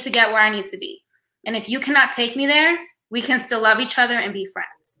need to get where I need to be. And if you cannot take me there, we can still love each other and be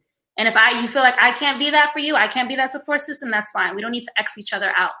friends. And if you feel like I can't be that for you, I can't be that support system, that's fine. We don't need to X each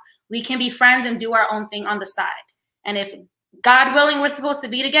other out. We can be friends and do our own thing on the side. And if God willing, we're supposed to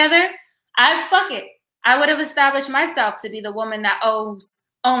be together, fuck it. I would have established myself to be the woman that owns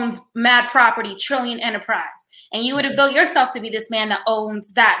mad property, trillion enterprise. And you would have built yourself to be this man that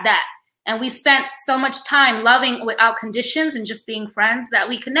owns that. And we spent so much time loving without conditions and just being friends that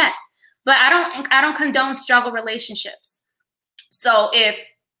we connect. But I don't condone struggle relationships. So if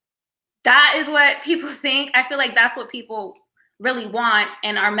that is what people think, I feel like that's what people really want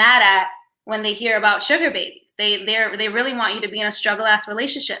and are mad at when they hear about sugar babies. They really want you to be in a struggle-ass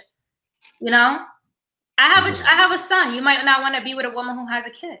relationship. You know? I have a son. You might not want to be with a woman who has a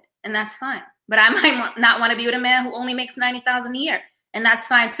kid, and that's fine. But I might not want to be with a man who only makes $90,000 a year, and that's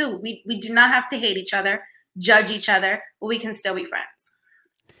fine too. We do not have to hate each other, judge each other, but we can still be friends.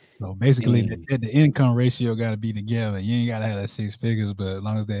 So basically, the income ratio got to be together. You ain't got to have that 6 figures, but as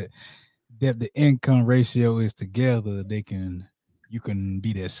long as the income ratio is together, you can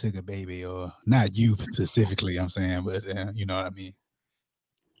be that sugar baby, or not you specifically. I'm saying, but you know what I mean.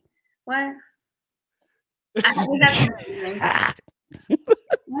 What? I think that's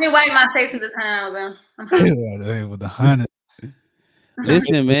let me wipe my face with this $100 with the 100.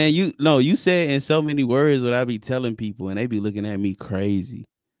 Listen, man, you said in so many words what I be telling people, and they be looking at me crazy.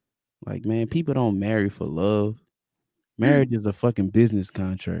 Like, man, people don't marry for love. Marriage is a fucking business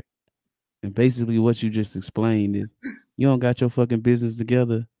contract. And basically what you just explained is you don't got your fucking business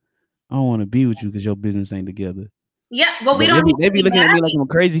together. I don't want to be with you because your business ain't together. Yeah, but we don't. They be looking at me like I'm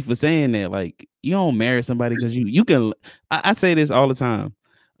crazy for saying that. Like, you don't marry somebody because you can. I say this all the time.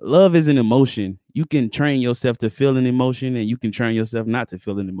 Love is an emotion. You can train yourself to feel an emotion, and you can train yourself not to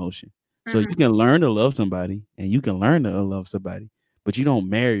feel an emotion. So you can learn to love somebody, and you can learn to unlove somebody. But you don't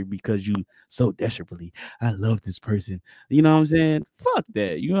marry because you so desperately, I love this person. You know what I'm saying? Fuck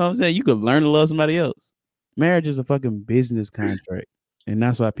that. You know what I'm saying? You could learn to love somebody else. Marriage is a fucking business contract. And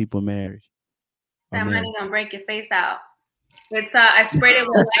that's why people marry. That money gonna break your face out. It's I sprayed it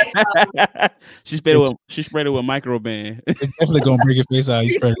with Lysol. She sprayed it with Microban. It's definitely gonna break your face out. You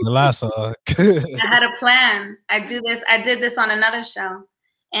sprayed it with Lysol. I had a plan. I did this on another show.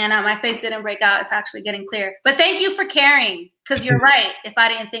 And my face didn't break out. It's actually getting clear. But thank you for caring, because you're right. If I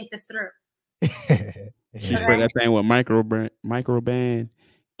didn't think this through. She sprayed that thing with Microban.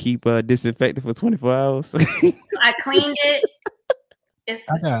 Keep disinfected for 24 hours. I cleaned it.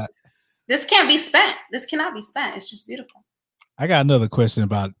 This can't be spent. This cannot be spent. It's just beautiful. I got another question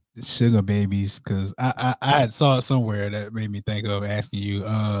about sugar babies, because I had saw it somewhere that made me think of asking you.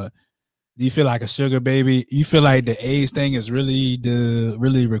 Do you feel like a sugar baby? You feel like the age thing is really the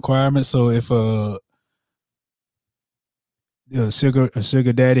requirement? So if a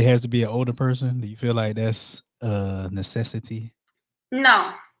sugar daddy has to be an older person, do you feel like that's a necessity?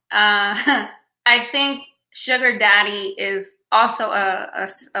 No. I think sugar daddy is also a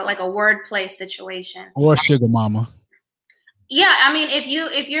like a wordplay situation. Or sugar mama. Yeah, I mean, if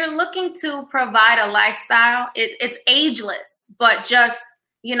you're looking to provide a lifestyle, it's ageless, but just,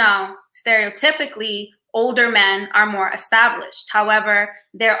 you know, stereotypically, older men are more established. However,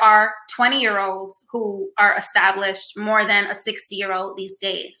 there are 20-year-olds who are established more than a 60-year-old these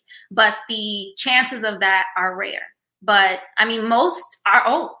days, but the chances of that are rare. But I mean, most are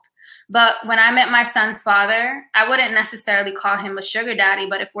old. But when I met my son's father, I wouldn't necessarily call him a sugar daddy,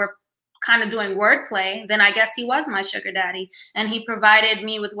 but if we're kind of doing wordplay, then I guess he was my sugar daddy. And he provided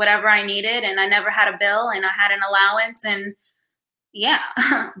me with whatever I needed, and I never had a bill, and I had an allowance, and yeah.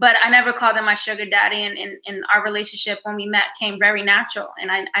 But I never called him my sugar daddy, and our relationship when we met came very natural,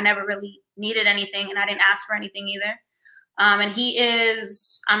 and I never really needed anything, and I didn't ask for anything either. And he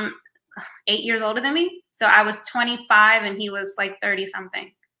is 8 years older than me. So I was 25 and he was like 30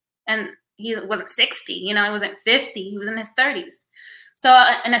 something. And he wasn't 60, you know, he wasn't 50, he was in his 30s. So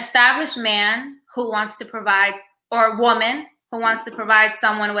an established man who wants to provide, or a woman who wants to provide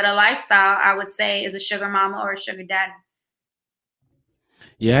someone with a lifestyle, I would say is a sugar mama or a sugar daddy.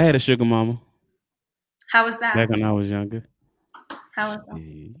 Yeah, I had a sugar mama. How was that? Back when I was younger. How was that? Yeah,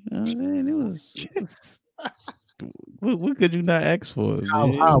 you know what I'm saying? It was what could you not ask for?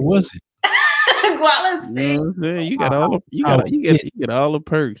 How was it? Guala's You know what I'm saying? You got all you get all the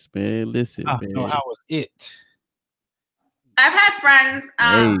perks, man. Listen, man. No, how was it? I've had friends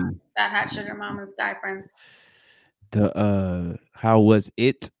that had sugar mamas, guy friends. How was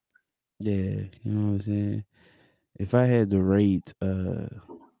it? Yeah, you know what I'm saying? If I had to rate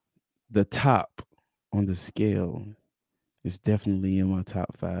the top on the scale, it's definitely in my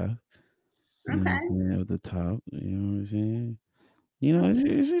top 5. You know what I'm saying? At the top, you know what I'm saying? You know,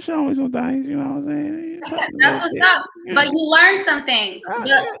 she showed me some things, you know what I'm saying? That's what's up. But you learned some things.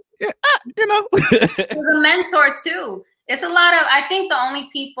 You know. He was a mentor too. It's a lot of, I think the only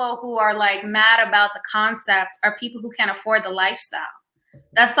people who are like mad about the concept are people who can't afford the lifestyle.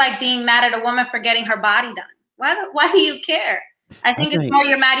 That's like being mad at a woman for getting her body done. Why do you care? I think it's more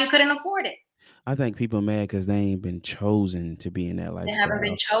you're mad you couldn't afford it. I think people are mad because they ain't been chosen to be in that lifestyle. They haven't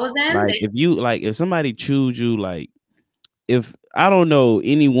been chosen. Like if somebody choose you, like if I don't know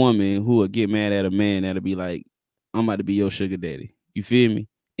any woman who would get mad at a man that'll be like, I'm about to be your sugar daddy. You feel me?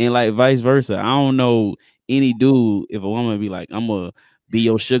 And like vice versa. I don't know any dude if a woman be like, I'm gonna be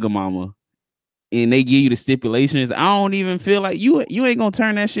your sugar mama, and they give you the stipulations. I don't even feel like you ain't gonna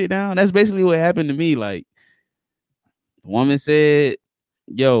turn that shit down. That's basically what happened to me. Like the woman said,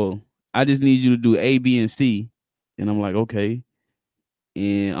 yo, I just need you to do A, B, and C. And I'm like, okay.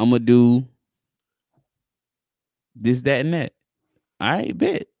 And I'm going to do this, that, and that. All right,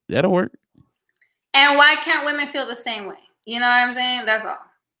 bet. That'll work. And why can't women feel the same way? You know what I'm saying? That's all.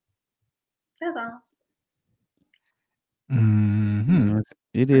 That's all. Mm-hmm.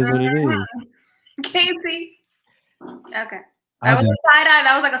 It is what it is. Casey. Okay. That was a side eye.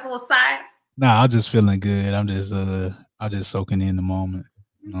 That was like a little side. Nah, I'm just feeling good. I'm just soaking in the moment.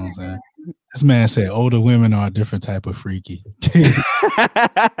 You know what I'm saying? This man said older women are a different type of freaky. Because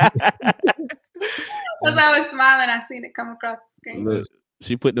I was smiling, I seen it come across the screen. Look,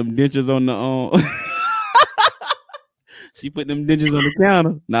 she put them dentures on the she put them dentures on the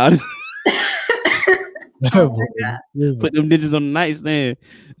counter. Nah, put them dentures on the nightstand.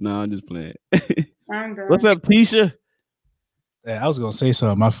 No, I'm just playing. What's up, Tisha? Yeah, I was gonna say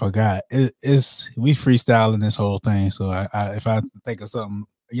something. I forgot. It's we freestyling this whole thing. So if I think of something,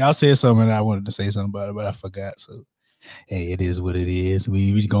 y'all said something, and I wanted to say something about it, but I forgot. So hey, it is what it is.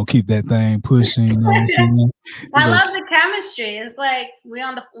 We gonna keep that thing pushing. You know what I'm saying? I love the chemistry. It's like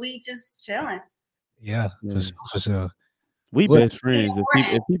we just chilling. Yeah, for sure. We best friends.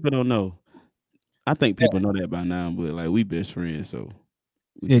 If people don't know, I think people know that by now. But like we best friends, so.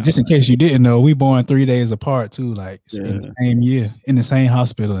 Yeah, just in case you didn't know, we born 3 days apart too, like in the same year, in the same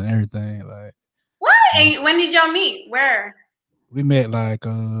hospital and everything. Like what? And when did y'all meet? Where? We met like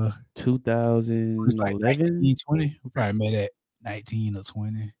 2011, like 19, 20. We probably met at 19 or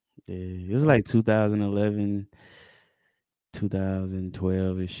 20. Yeah, it was like 2011,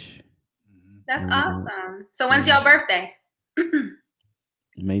 2012-ish. That's awesome. So when's your birthday?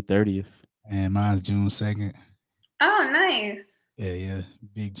 May 30th. And mine's June 2nd. Oh, nice. Yeah.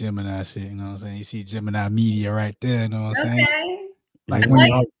 Big Gemini shit, you know what I'm saying? You see Gemini media right there, you know what I'm saying?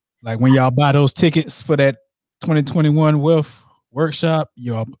 Like when y'all buy those tickets for that 2021 Wealth workshop,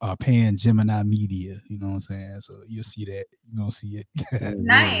 you're paying Gemini Media. You know what I'm saying? So you'll see that. You're gonna see it.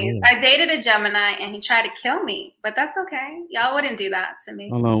 Nice. I dated a Gemini and he tried to kill me, but that's okay. Y'all wouldn't do that to me.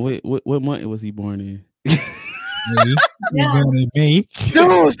 Hold on, what month was he born in? Really? He was born in May.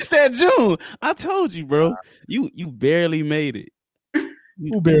 June. She said June. I told you, bro. You barely made it.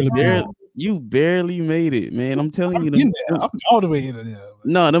 Who barely made it? You barely made it, man. I'm telling you. I'm all the way in there.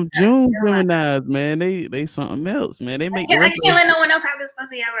 No, them June Geminis, man. They something else, man. They make. I can't let no one else have this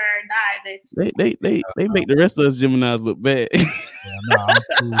pussy ever die, bitch. They make the rest of us Geminis look bad.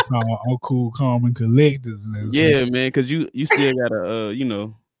 I'm cool, calm, and collected. Yeah, man, because you still gotta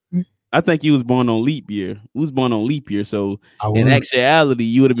I think you was born on leap year. We was born on leap year, so in actuality,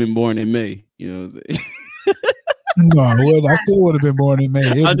 you would have been born in May. You know what I'm saying? No, I still would have been born in May.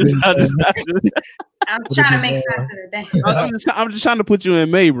 I'm trying to make sense of the day. I'm just trying to put you in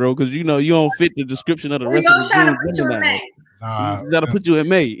May, bro, because you don't fit the description of the rest of the trying to put you in May. Nah, gotta put you in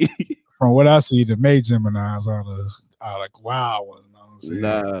May. From what I see, the May Geminis are like wild ones. You know what I'm saying?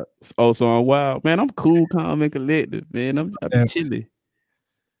 Nah, so I'm wild, man. I'm cool, calm, and collective, man. I be chilling.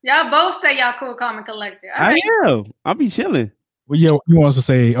 Y'all both say y'all cool, calm, and collective. I am. I be chilling. Well, yeah, you want to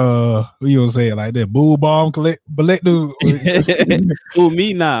say, you want to say it like that? Bull bomb collective. Who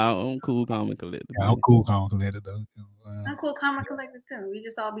me now? I'm cool, calm, and collective. Yeah, I'm cool, calm, and collective though. I'm cool, calm, and collective too. We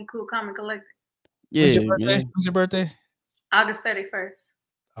just all be cool, calm, and collective. Yeah. What's your birthday? Man. What's your birthday? August 31st.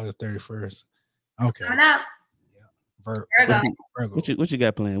 August 31st. Okay. Coming up. Yeah. Virgo. What you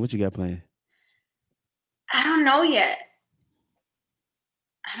got planned? What you got planned? I don't know yet.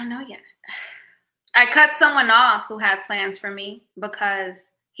 I cut someone off who had plans for me because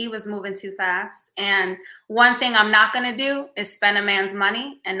he was moving too fast. And one thing I'm not going to do is spend a man's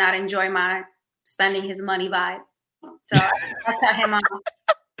money and not enjoy my spending his money vibe. So I cut him off.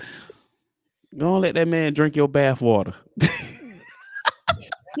 Don't let that man drink your bath water.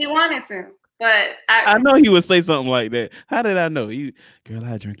 He wanted to, but I know he would say something like that. How did I know? Girl,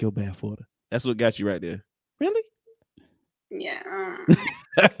 I drink your bath water. That's what got you right there. Really? Yeah.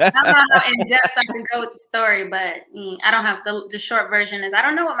 I don't know how in depth I can go with the story, but I don't have the short version is I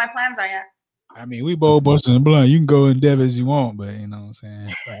don't know what my plans are yet. I mean, we both busting the blunt. You can go in depth as you want, but you know what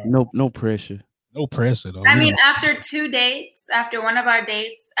I'm saying? No pressure. No pressure though. I mean, after 2 dates, after one of our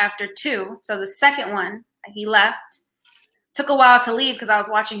dates, after 2, so the second one, he left. Took a while to leave because I was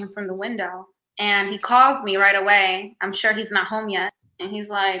watching him from the window. And he calls me right away. I'm sure he's not home yet. And he's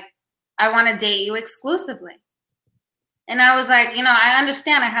like, I want to date you exclusively. And I was like, I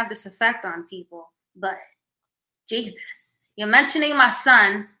understand I have this effect on people, but Jesus, you're mentioning my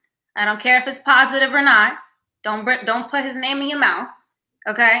son. I don't care if it's positive or not. Don't put his name in your mouth,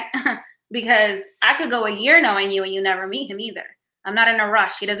 okay? Because I could go a year knowing you and you never meet him either. I'm not in a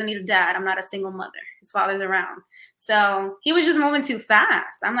rush. He doesn't need a dad. I'm not a single mother. His father's around. So he was just moving too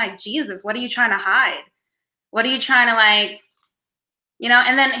fast. I'm like, Jesus, what are you trying to hide? What are you trying to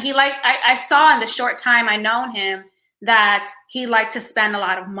and then I saw in the short time I known him that he liked to spend a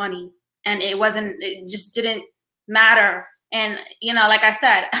lot of money and it just didn't matter. And, like I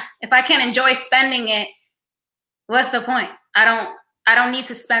said, if I can't enjoy spending it, what's the point? I don't need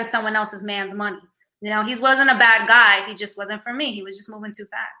to spend someone else's man's money. He wasn't a bad guy. He just wasn't for me. He was just moving too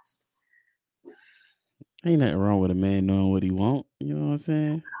fast. Ain't nothing wrong with a man knowing what he want. You know what I'm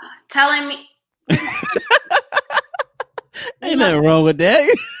saying? Telling me. Ain't nothing wrong with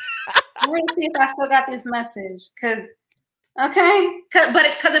that. Let me see if I still got this message. Because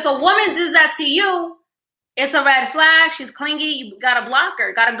if a woman does that to you, it's a red flag. She's clingy. You got to block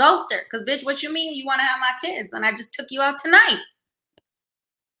her. Got to ghost her. Because, bitch, what you mean? You want to have my kids. And I just took you out tonight.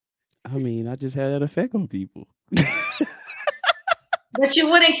 I mean, I just had that effect on people. But you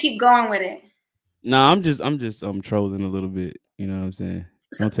wouldn't keep going with it. No, I'm trolling a little bit. You know what I'm saying?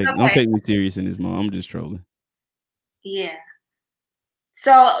 Don't take me serious in this moment. I'm just trolling. Yeah.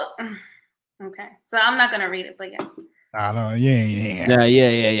 So, okay. So I'm not gonna read it, but yeah. I know. Yeah. We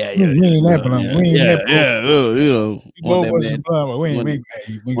ain't that blunt. We ain't that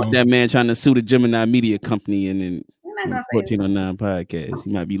want that man trying to sue the Gemini Media Company and then 1409 podcast.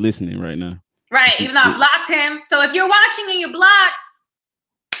 He might be listening right now. Right. Even though I blocked him. So if you're watching and you're blocked,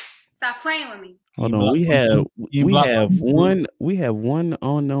 stop playing with me. Hold on. We have one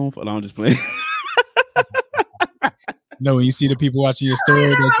unknown. No, I'm just playing. No, you see the people watching your story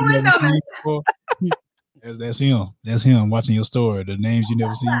that you never seen before. That's him. That's him watching your story. The names you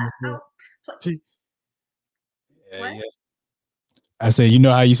never seen before. Yeah. I say, you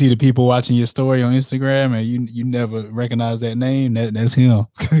know how you see the people watching your story on Instagram and you never recognize that name? That's him.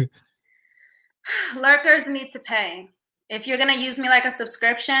 Lurkers need to pay. If you're gonna use me like a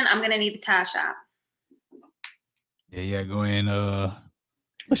subscription, I'm gonna need the Cash App. Yeah, go in.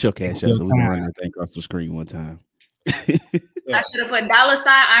 What's your cash app so we can run that thing across the screen one time? I should have put $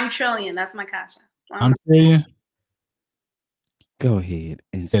 I'm trillion. That's my cash app. I'm trillion. Go ahead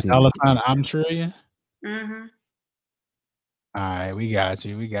and The send $ it. I'm trillion. Mm-hmm. All right, we got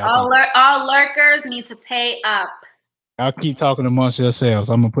you. All lurkers need to pay up. I'll keep talking amongst yourselves.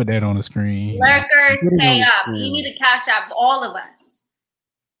 I'm gonna put that on the screen. Lurkers pay up. You need to cash app all of us.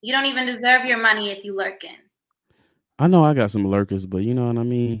 You don't even deserve your money if you lurking. I know I got some lurkers, but you know what I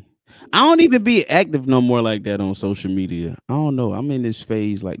mean? I don't even be active no more like that on social media. I don't know. I'm in this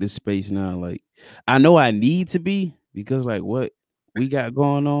phase, like this space now. Like I know I need to be because like what we got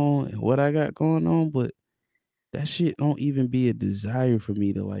going on and what I got going on, but that shit don't even be a desire for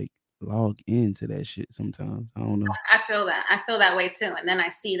me to like log into that shit sometimes. I don't know. I feel that. I feel that way too. And then I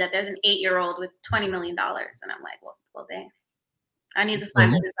see that there's an 8-year-old with $20 million. And I'm like, well, dang. I need to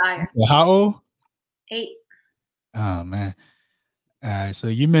find a desire. How old? 8. Oh man. All right. So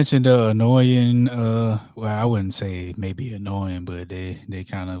you mentioned annoying. Well, I wouldn't say maybe annoying, but they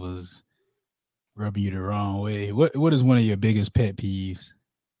kind of was rubbing you the wrong way. What is one of your biggest pet peeves?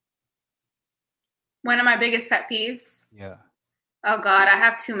 One of my biggest pet peeves? Yeah. Oh God, I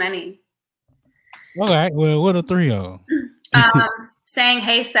have too many. All right. Well, what are 3 of them? Saying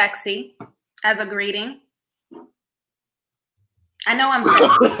 "Hey, sexy" as a greeting. I know I'm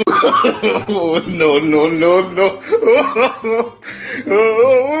sexy. Oh, no.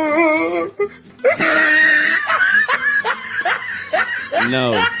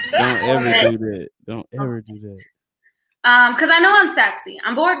 No, don't ever do that. Don't ever do that. Because I know I'm sexy.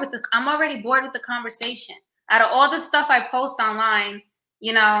 I'm already bored with the conversation. Out of all the stuff I post online,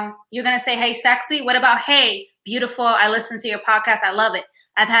 you know, you're gonna say, "Hey, sexy." What about, "Hey, beautiful, I listen to your podcast. I love it."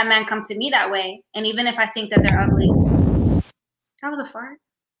 I've had men come to me that way, and even if I think that they're ugly, that was a fart.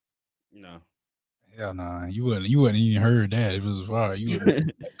 No. Hell no, you wouldn't even heard that if it was far. You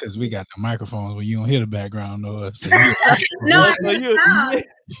would, because we got the microphones where you don't hear the background noise. So No, I heard sound.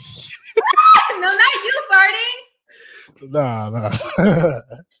 No, not you farting. Nah.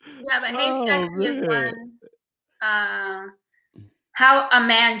 Yeah, but "Hey, sexy" is one. How a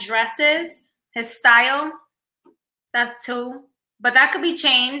man dresses, his style, that's 2. But that could be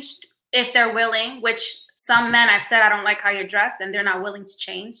changed if they're willing, which some men I've said, "I don't like how you're dressed," and they're not willing to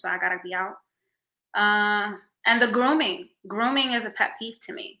change, so I gotta be out. And the grooming. Grooming is a pet peeve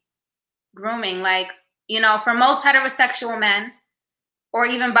to me. Grooming, like, you know, for most heterosexual men or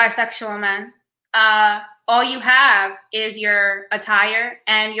even bisexual men, all you have is your attire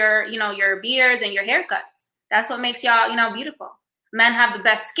and your beards and your haircuts. That's what makes y'all, beautiful. Men have the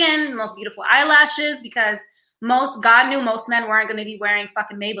best skin, most beautiful eyelashes, because God knew most men weren't going to be wearing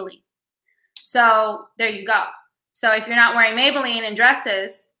fucking Maybelline. So there you go. So if you're not wearing Maybelline and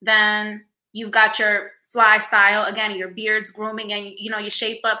dresses, then you've got your fly style, again, your beards, grooming, and your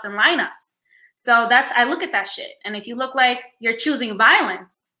shape ups and lineups. So I look at that shit. And if you look like you're choosing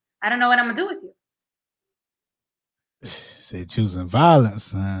violence, I don't know what I'm gonna do with you. Say choosing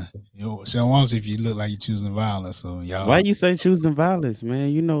violence, huh? She don't want you if you look like you're choosing violence. So y'all. Why you say choosing violence,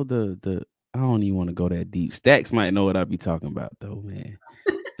 man? You know the I don't even want to go that deep. Stacks might know what I be talking about though, man.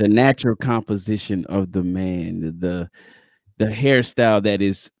 The natural composition of the man, the hairstyle that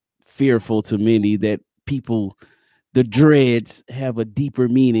is fearful to many, that people, the dreads have a deeper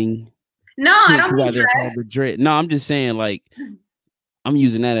meaning. No, I don't mean dread. No, I'm just saying, like, I'm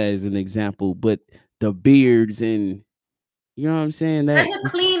using that as an example, but the beards and you know what I'm saying? That's a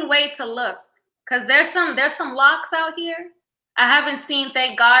clean way to look, because there's some locks out here. I haven't seen,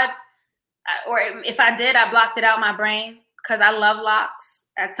 thank God, or if I did, I blocked it out my brain, because I love locks.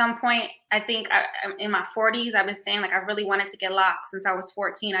 At some point, I think in my 40s, I've been saying, like, I really wanted to get locks since I was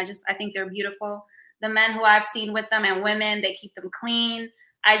 14. I think they're beautiful. The men who I've seen with them and women, they keep them clean.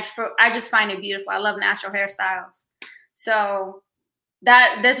 I just find it beautiful. I love natural hairstyles. So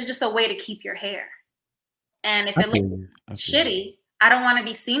this is just a way to keep your hair. And if it looks shitty, I don't want to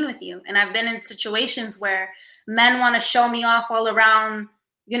be seen with you. And I've been in situations where men want to show me off all around,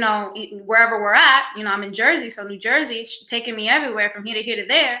 wherever we're at. I'm in Jersey, so New Jersey, taking me everywhere from here to here to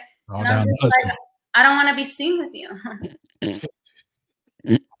there. And I'm just like, I don't want to be seen with you.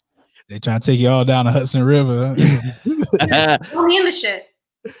 They trying to take you all down the Hudson River. Don't mean the shit.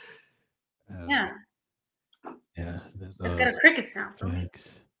 Yeah. Let's get a cricket sound.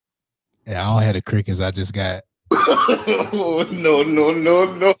 Yeah, I don't have the crickets. I just got. Oh, no. No.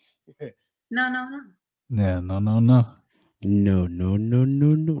 Yeah, no. No,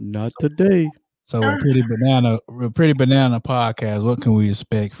 not today. So with Pretty Banana Podcast, what can we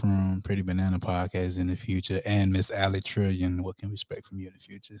expect from Pretty Banana Podcast in the future? And Miss Allie Trillion, what can we expect from you in the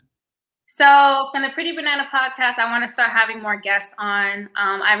future? So from the Pretty Banana podcast, I want to start having more guests on.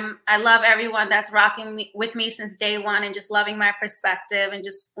 I love everyone that's rocking with me since day one and just loving my perspective and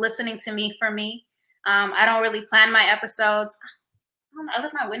just listening to me for me. I don't really plan my episodes. I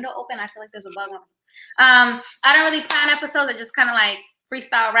left my window open. I feel like there's a bug on. I don't really plan episodes. I just kind of like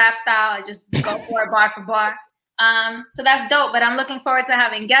freestyle rap style. I just go for it bar for bar. So that's dope. But I'm looking forward to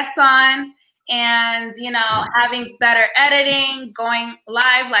having guests on. And, you know, having better editing, going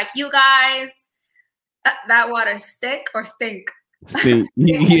live like you guys. That water stick or stink? Stink.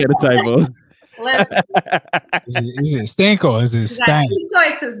 He had a typo. Is it stink or is it stank? Two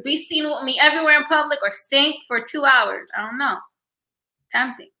choices: be seen with me everywhere in public, or stink for 2 hours. I don't know.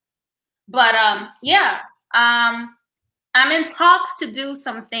 Tempting. But I'm in talks to do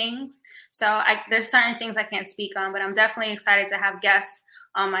some things. So there's certain things I can't speak on, but I'm definitely excited to have guests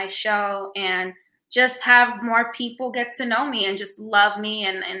on my show and just have more people get to know me and just love me.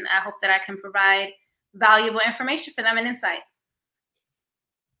 And I hope that I can provide valuable information for them and insight.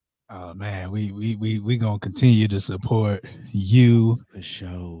 Oh man, we gonna continue to support you For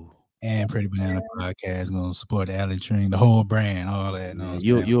sure. and Pretty Banana Podcast. Gonna support Allen Tree, the whole brand, all that.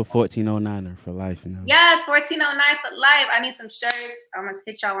 Yeah, you're a 1409er for life now. Yes, 1409 for life. I need some shirts. I'm gonna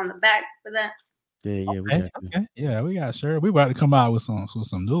hit y'all on the back for that. Yeah, we Okay, got you. okay. Yeah, we got sure. We about to come out with some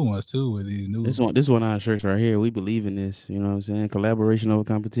new ones too with these new. This one of our shirts right here. We believe in this. You know what I'm saying? Collaboration over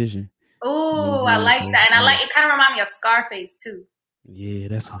competition. Ooh, I like that, and I like it. Kind of remind me of Scarface too. Yeah,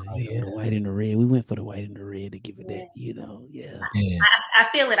 that's what. The white and the red. We went for the white and the red to give it that. You know, yeah. I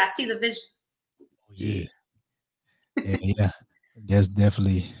feel it. I see the vision. Yeah. Yeah. That's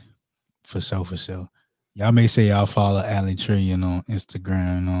definitely for sure. Y'all make sure y'all follow Allen Tree on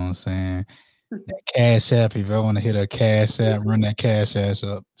Instagram. You know what I'm saying? That Cash App, if I want to hit a Cash App, run that Cash Ass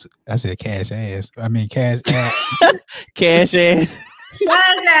up. I said Cash Ass. I mean Cash App. Cash Ass.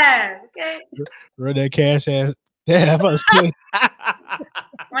 Cash Ass. Okay. Run that Cash Ass. Yeah, I'm still.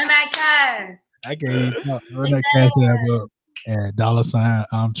 Run that cash. I can't run that Cash App up and $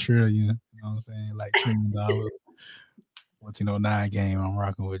 I'm trillion. You know what I'm saying? Like $1 trillion. 1409 game. I'm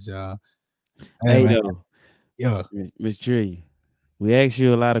rocking with y'all. Hey, man. though. Yeah. Miss Tree, we asked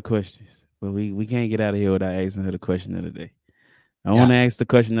you a lot of questions, but we can't get out of here without asking her the question of the day. I want to ask the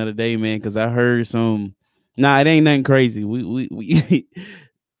question of the day, man, because I heard some. Nah, it ain't nothing crazy. We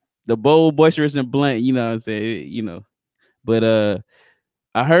the bold, boisterous, and blunt. You know what I'm saying? You know, but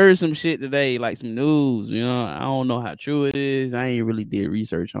I heard some shit today, like some news. You know, I don't know how true it is. I ain't really did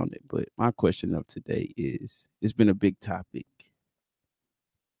research on it, but my question of today is: it's been a big topic.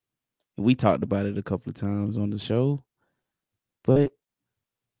 We talked about it a couple of times on the show, but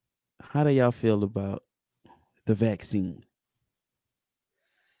how do y'all feel about the vaccine?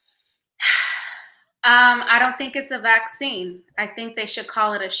 I don't think it's a vaccine. I think they should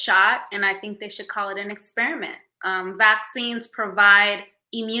call it a shot, and I think they should call it an experiment. Vaccines provide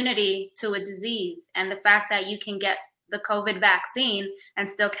immunity to a disease, and the fact that you can get the COVID vaccine and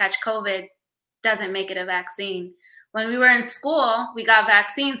still catch COVID doesn't make it a vaccine. When we were in school, we got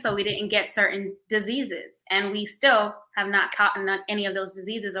vaccines so we didn't get certain diseases, and we still have not caught any of those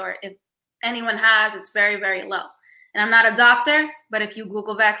diseases, or if anyone has, it's very, very low. And I'm not a doctor, but if you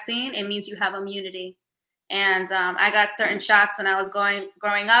Google vaccine, it means you have immunity. And I got certain shots when I was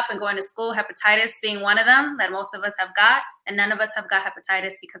growing up and going to school, hepatitis being one of them that most of us have got, and none of us have got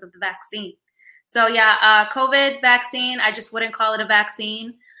hepatitis because of the vaccine. So yeah, COVID vaccine, I just wouldn't call it a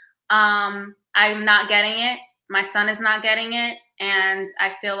vaccine. I'm not getting it. My son is not getting it. And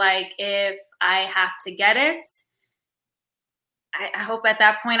I feel like if I have to get it, I hope at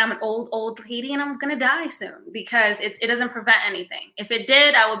that point I'm an old lady and I'm going to die soon, because it doesn't prevent anything. If it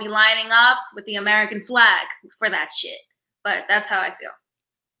did, I would be lining up with the American flag for that shit. But that's how I feel.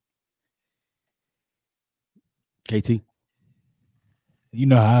 KT? You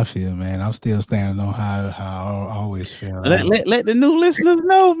know how I feel, man. I'm still standing on how I always feel. Let the new listeners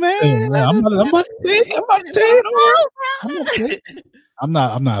know, man. I'm about to tell you. I'm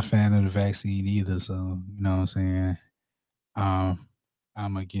not a fan of the vaccine either, so you know what I'm saying.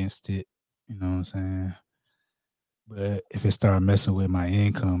 I'm against it, you know what I'm saying. But if it started messing with my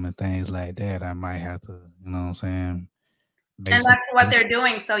income and things like that, I might have to, you know what I'm saying. And that's what they're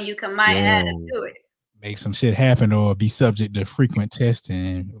doing, so you can might add to it. Make some shit happen or be subject to frequent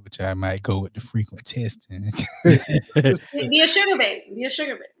testing, which I might go with the frequent testing. Be a sugar baby.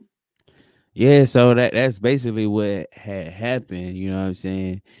 Yeah, so that's basically what had happened, you know what I'm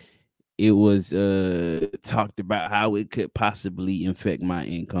saying? It was talked about how it could possibly infect my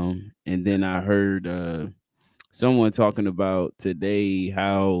income. And then I heard someone talking about today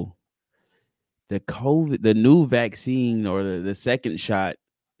how the new vaccine or the second shot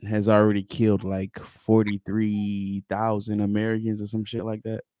has already killed like 43,000 Americans or some shit like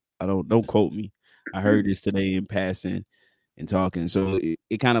that. Don't quote me. I heard this today in passing and talking. So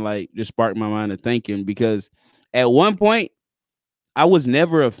it kind of like just sparked my mind of thinking, because at one point I was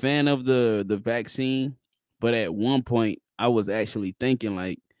never a fan of the vaccine, but at one point I was actually thinking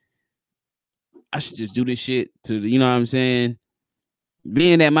like I should just do this shit to, you know what I'm saying?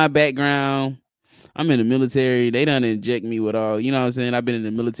 Being that my background, I'm in the military. They done inject me with all, you know what I'm saying? I've been in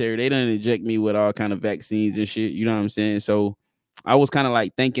the military. They done inject me with all kind of vaccines and shit. You know what I'm saying? So I was kind of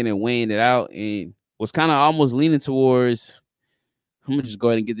like thinking and weighing it out, and was kind of almost leaning towards, I'm gonna just go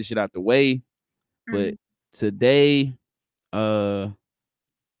ahead and get this shit out the way. But today, you know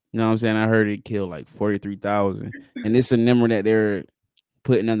what I'm saying? I heard it killed like 43,000, and it's a number that they're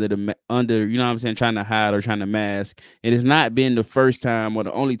putting under, you know what I'm saying, trying to hide or trying to mask. It has not been the first time or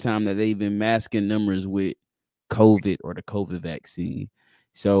the only time that they've been masking numbers with COVID or the COVID vaccine.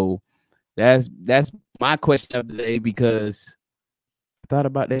 So that's my question of the day, because I thought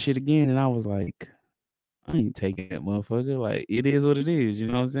about that shit again and I was like, I ain't taking that motherfucker. Like, it is what it is, you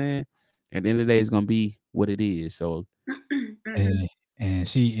know what I'm saying? At the end of the day, it's gonna be what it is. So and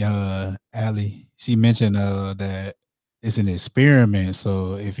she Allie, she mentioned that it's an experiment.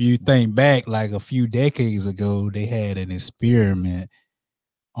 So if you think back like a few decades ago, they had an experiment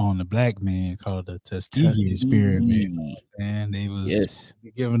on the black man called the Tuskegee experiment. And they was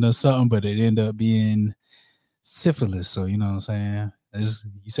giving us something, but it ended up being syphilis. So you know what I'm saying?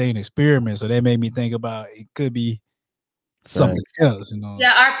 You say an experiment, so that made me think about it could be something else, you know.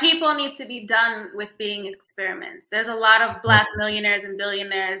 Yeah, our people need to be done with being experiments. There's a lot of Black millionaires and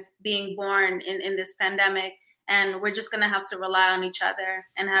billionaires being born in this pandemic, and we're just gonna have to rely on each other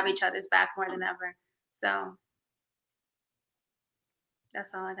and have each other's back more than ever. So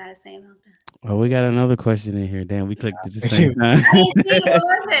that's all I gotta say about that. Well, we got another question in here. Damn, we clicked at the same time. What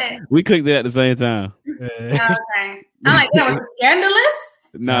was it? We clicked it at the same time. Okay. I'm like, yeah, was it scandalous?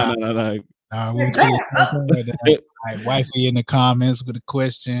 No. Right, wifey in the comments with a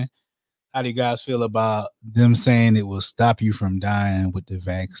question. How do you guys feel about them saying it will stop you from dying with the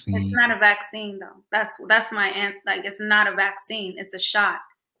vaccine? It's not a vaccine, though. That's my answer. Like, it's not a vaccine. It's a shot.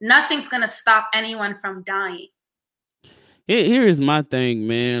 Nothing's gonna stop anyone from dying. Here is my thing,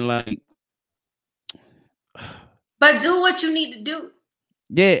 man. Like, but do what you need to do.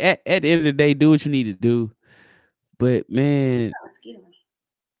 Yeah, at the end of the day, do what you need to do. But man,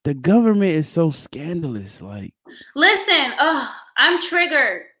 the government is so scandalous. Like, listen, I'm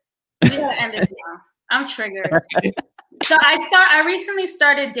triggered. We gotta end this now. I'm triggered. So I recently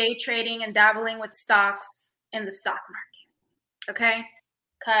started day trading and dabbling with stocks in the stock market. Okay,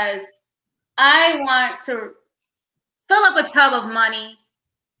 because I want to fill up a tub of money.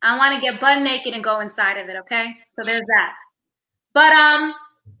 I want to get butt naked and go inside of it. Okay, so there's that. But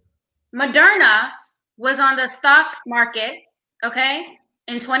Moderna was on the stock market, okay,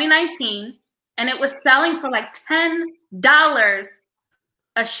 in 2019, and it was selling for like $10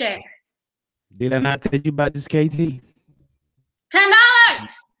 a share. Did I not tell you about this, KT? $10.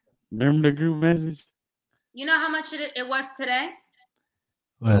 Remember the group message? You know how much it was today?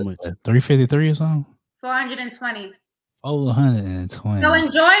 What, 353 or something? 420. 420. So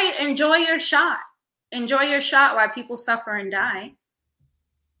enjoy your shot. Enjoy your shot while people suffer and die.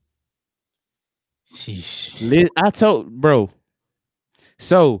 Sheesh. I told, bro.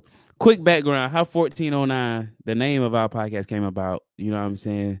 So, quick background, how 1409, the name of our podcast came about. You know what I'm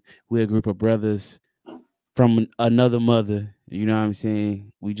saying? We're a group of brothers from another mother. You know what I'm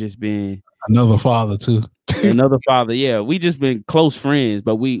saying? We just been another father too. Another father, yeah. We just been close friends,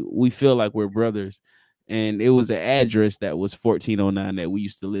 but we feel like we're brothers. And it was an address that was 1409 that we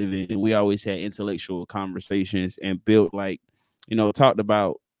used to live in. And we always had intellectual conversations and built, like, you know, talked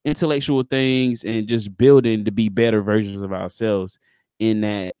about intellectual things and just building to be better versions of ourselves in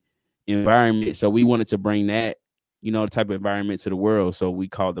that environment. So we wanted to bring that, you know, type of environment to the world. So we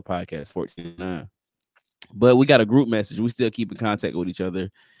called the podcast 1409. But we got a group message. We still keep in contact with each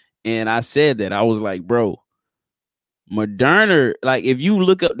other. And I said that. I was like, bro, Moderna, like, if you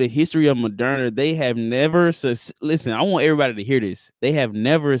look up the history of Moderna, they have never, listen, I want everybody to hear this. They have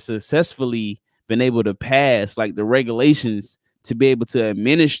never successfully been able to pass, like, the regulations to be able to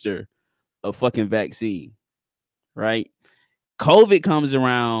administer a fucking vaccine, right? COVID comes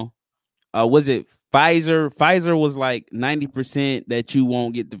around. Was it Pfizer? Pfizer was like 90% that you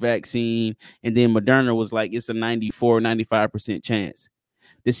won't get the vaccine. And then Moderna was like, it's a 95% chance.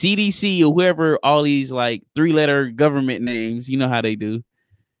 The CDC or whoever, all these like 3-letter government names, you know how they do,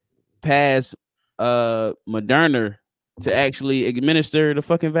 pass Moderna to actually administer the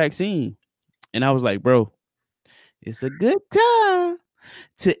fucking vaccine. And I was like, bro, it's a good time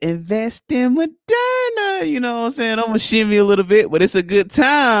to invest in Moderna. You know what I'm saying? I'm gonna shimmy a little bit, but it's a good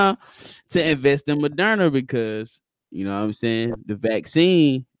time to invest in Moderna because you know what I'm saying, the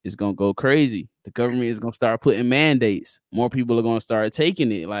vaccine is gonna go crazy. The government is gonna start putting mandates. More people are gonna start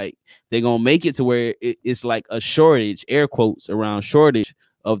taking it. Like they're gonna make it to where it's like a shortage, air quotes around shortage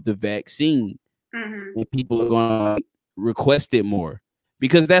of the vaccine, and people are gonna like, request it more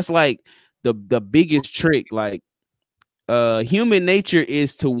because that's like the biggest trick. Like human nature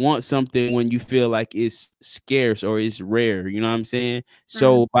is to want something when you feel like it's scarce or it's rare. You know what I'm saying?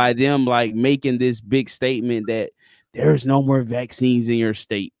 So by them like making this big statement that there's no more vaccines in your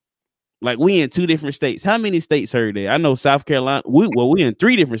state. Like we in 2 different states. How many states heard that? I know South Carolina. We in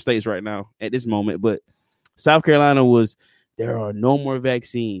 3 different states right now at this moment, but South Carolina was there are no more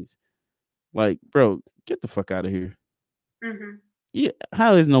vaccines. Like, bro, get the fuck out of here. Yeah,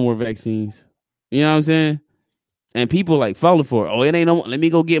 how is no more vaccines? You know what I'm saying? And people like falling for it. Oh, it ain't no. Let me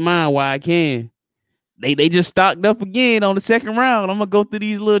go get mine while I can. They just stocked up again on the second round. I'm gonna go through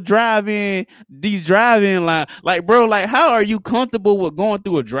these little drive-in line. Like, bro, like, how are you comfortable with going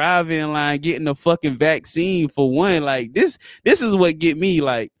through a drive-in line, getting a fucking vaccine for one? Like, this is what get me.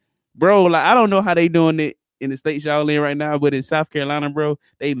 Like, bro, like, I don't know how they doing it in the states y'all in right now, but in South Carolina, bro,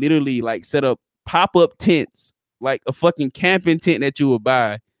 they literally like set up pop-up tents, like a fucking camping tent that you would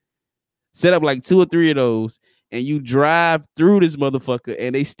buy. Set up like 2 or 3 of those. And you drive through this motherfucker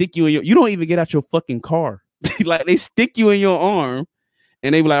and they stick you in you don't even get out your fucking car. Like they stick you in your arm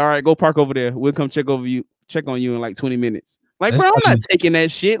and they be like, all right, go park over there. We'll come check on you in like 20 minutes. Like, bro, I'm not taking that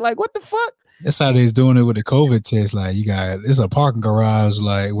shit. Like, what the fuck? That's how they's doing it with the COVID test. Like, it's a parking garage,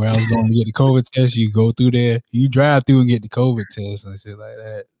 like where I was going to get the COVID test. You go through there, you drive through and get the COVID test and shit like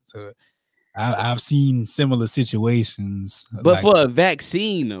that. So I've seen similar situations, but like, for a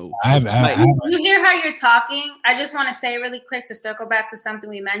vaccine, though. You hear how you're talking? I just want to say really quick to circle back to something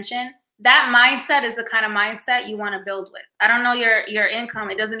we mentioned. That mindset is the kind of mindset you want to build with. I don't know your income;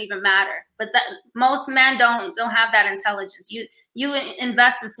 it doesn't even matter. But most men don't have that intelligence. You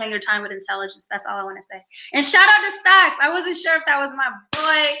invest and spend your time with intelligence. That's all I want to say. And shout out to Stacks. I wasn't sure if that was my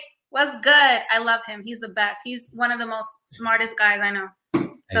boy. What's good? I love him. He's the best. He's one of the most smartest guys I know.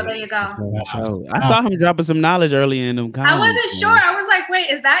 So there you go. I saw him dropping some knowledge earlier in them comments. I wasn't sure. I was like, wait,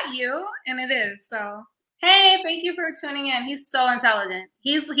 is that you? And it is. So, hey, thank you for tuning in. He's so intelligent.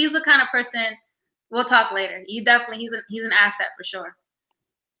 He's the kind of person, we'll talk later. He's an asset for sure.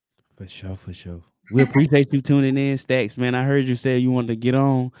 For sure. We appreciate you tuning in, Stacks, man. I heard you say you wanted to get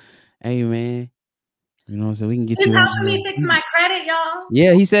on. Hey, man. You know what I'm saying? We can get he's you helping on. Me fix my credit, y'all.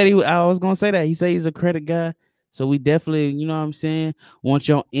 Yeah, he said I was going to say that. He said he's a credit guy. So we definitely, you know what I'm saying, want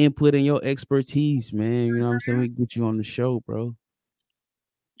your input and your expertise, man. You know what I'm saying? We get you on the show, bro.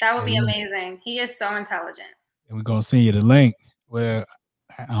 That would be amazing. He is so intelligent. And we're gonna send you the link. Well,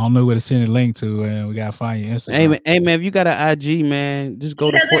 I don't know where to send the link to, and we gotta find your Instagram. Hey man, if you got an IG, man, just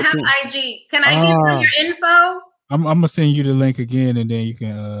go to. He doesn't have IG. Can I give him your info? I'm gonna send you the link again, and then you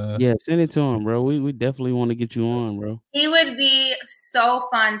can. Yeah, send it to him, bro. We definitely want to get you on, bro. He would be so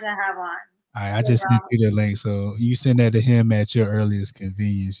fun to have on. All right, I just sent you the link, so you send that to him at your earliest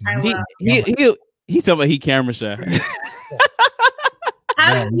convenience. He's talking about he camera shy.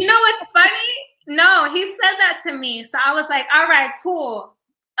 You know what's funny? No, he said that to me, so I was like, all right, cool.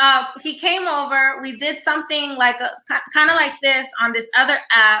 He came over. We did something like kind of like this on this other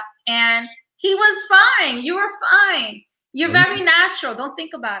app, and he was fine. You were fine. You're very natural. Don't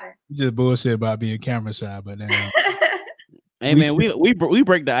think about it. You just bullshit about being camera shy, but then. Hey man, we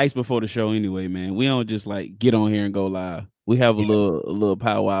break the ice before the show anyway, man. We don't just like get on here and go live. We have a little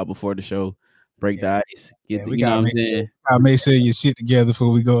powwow before the show. Break the ice. We gotta make sure your shit together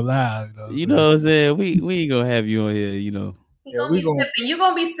before we go live. You know what I'm saying? We ain't gonna have you on here, you know. You're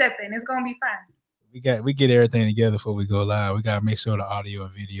gonna be sipping. It's gonna be fun. We get everything together before we go live. We gotta make sure the audio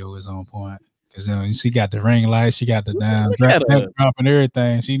and video is on point. Cause she got the ring light, she got the drop and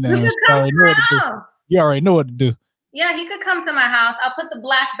everything. She knows. You already know what to do. Yeah, he could come to my house. I'll put the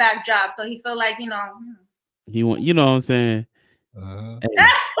black backdrop so he feel like, you know. He want, you know what I'm saying?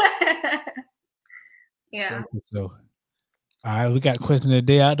 Yeah. So, all right, we got question of the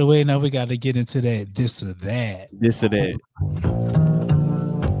day out the way. Now we got to get into that this or that. This or that.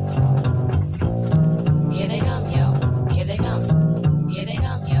 Here they come, yo. Here they come. Here they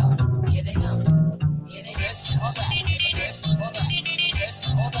come, yo. Here they come. Here they come. This or that. This or that. This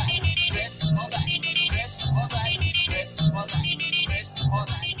or that. This or that. This or that. This or that. This or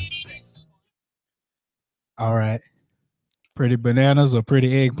that. All right. Pretty bananas or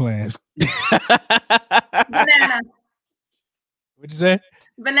pretty eggplants? Banana. What'd you say?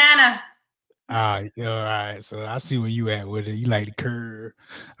 Banana. All right. So I see where you at with it. You like the curve.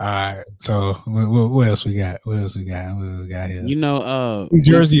 All right. So what else we got? What else we got here? You know, New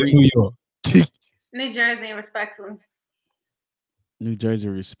Jersey or New York? New Jersey, respectfully. New Jersey,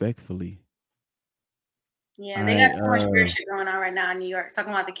 respectfully. Yeah, All they right, got too much weird shit going on right now in New York.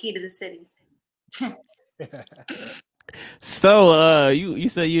 Talking about the key to the city. So, you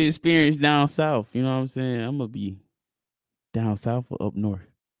said you experienced down south. You know what I'm saying? I'm gonna be down south or up north.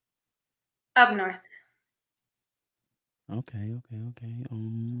 Up north. Okay.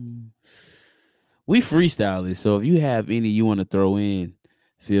 We freestyle it. So if you have any you want to throw in,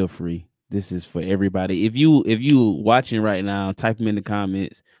 feel free. This is for everybody. If you watching right now, type them in the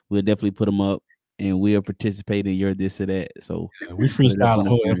comments. We'll definitely put them up, and we'll participate in your this or that. So we freestyle the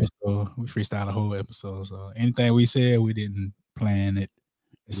whole episode. So anything we said, we didn't plan it,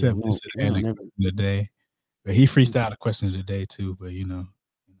 except this today. But he freestyled a question of the day too. But you know,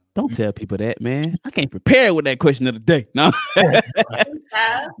 don't tell people that, man. I can't prepare with that question of the day. No.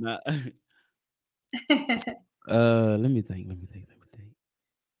 Nah. Let me think.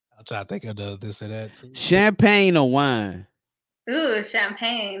 I'll try to think of this or that too. Champagne or wine? Ooh,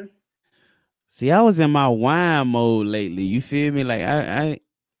 champagne. See, I was in my wine mode lately. You feel me? Like I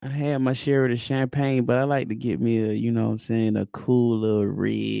had my share of the champagne, but I like to get me a, you know what I'm saying, a cool little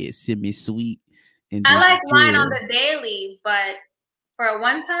red, semi-sweet. And I like wine on the daily, but for a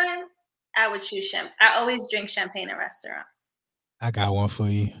one time, I would choose champagne. I always drink champagne in restaurants. I got one for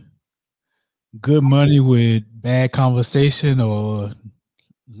you. Good money with bad conversation or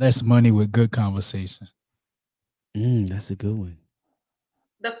less money with good conversation? That's a good one.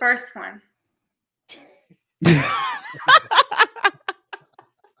 The first one. Because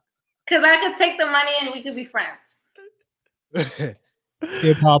I could take the money and we could be friends.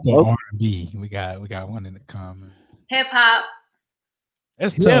 Hip hop or R&B? We got one in the comment. Hip hop.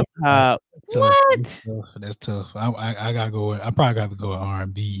 That's tough. Hip hop. What? That's tough. I gotta go. I probably got to go with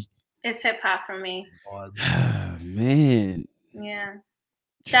R&B. It's hip hop for me. Man. Yeah.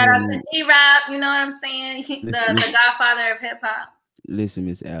 Shout out to G-Rap. You know what I'm saying? The godfather of hip hop. Listen,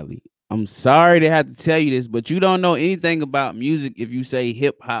 Miss Allie. I'm sorry to have to tell you this, but you don't know anything about music if you say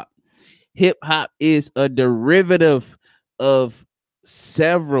hip hop. Hip hop is a derivative of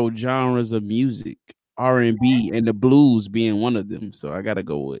several genres of music, R&B and the blues being one of them. So I gotta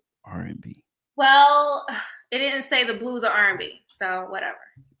go with R&B. Well, it didn't say the blues or R&B, so whatever.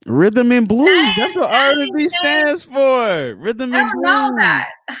 Rhythm and blues. That's what R&B stands for. Rhythm and blues. I don't know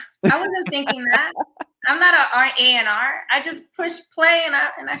that. I wasn't thinking that. I'm not an A&R. I just push play and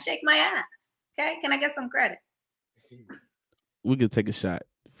I shake my ass. Okay, can I get some credit? We could take a shot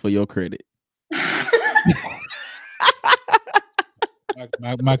for your credit.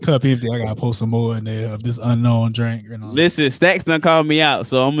 my cup empty. I gotta post some more in there of this unknown drink. You know? Listen, Stacks done called me out,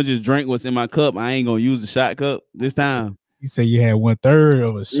 so I'm gonna just drink what's in my cup. I ain't gonna use the shot cup this time. You said you had 1/3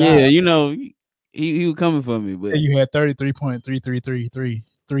 of a shot. Yeah, you know he was coming for me, but you had 33.3333.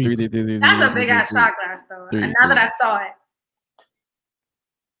 That's a big ass shot glass, though. And now that I saw it.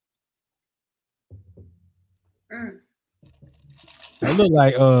 It look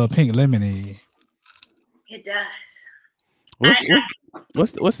like pink lemonade. It does.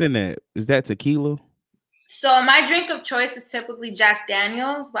 What's in that? Is that tequila? So my drink of choice is typically Jack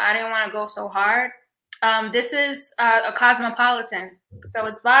Daniels, but I didn't want to go so hard. This is a Cosmopolitan. So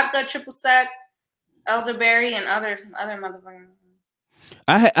it's vodka, triple sec, elderberry, and other motherfuckers.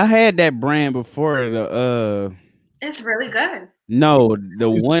 I had that brand before. It's really good. No, the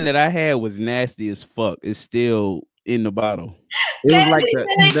one that I had was nasty as fuck. It's still in the bottle. It was like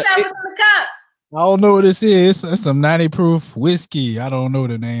the cup. I don't know what this is. It's some 90 proof whiskey. I don't know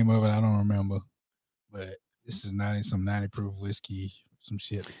the name of it. I don't remember. But this is some 90 proof whiskey. Some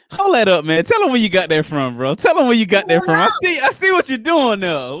shit. Hold that up, man. Tell them where you got that from, bro. Tell them where you got that from. I see what you're doing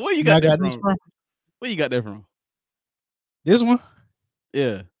now. Where you got that from? Where you got that from? This one?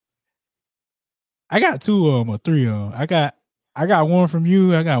 Yeah. I got 2 of them or 3 of them. I got one from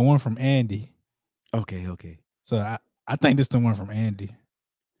you. I got one from Andy. Okay. So I think this is the one from Andy.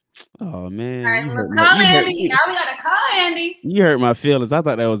 Oh man! All right, let's call Andy. Now we gotta call Andy. You hurt my feelings. I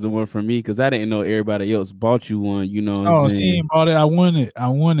thought that was the one for me because I didn't know everybody else bought you one. You know what I'm saying? She ain't bought it. I won it.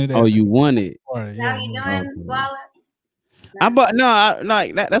 Oh, you won it. How you doing, Wallet? I bought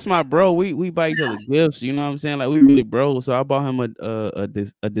that's my bro. We buy each other gifts. You know what I'm saying? Like we really bro. So I bought him a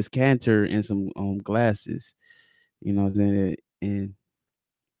descanter and some glasses. You know what I'm saying? And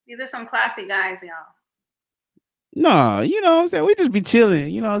these are some classy guys, y'all. No, you know what I'm saying? We just be chilling.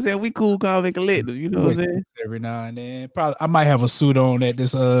 You know what I'm saying? We cool, calm, and collective. You know what I'm saying? Every now and then. Probably I might have a suit on at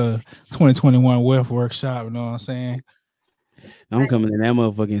this 2021 Wealth Workshop. You know what I'm saying? I'm coming in that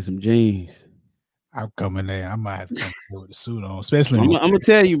motherfucker in some jeans. I'm coming there. I might have to come there with a suit on, especially. I'm gonna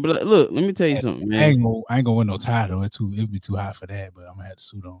tell you, but look, let me tell you something, I man. ain't gonna wear no tie though. It'd be too hot for that. But I'm gonna have the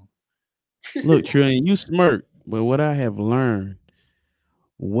suit on. Look, Trillion, you smirk, but what I have learned,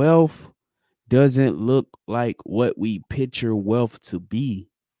 wealth doesn't look like what we picture wealth to be.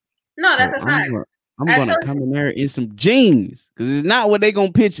 No, So that's a fact. I'm I gonna told come in there in some jeans because it's not what they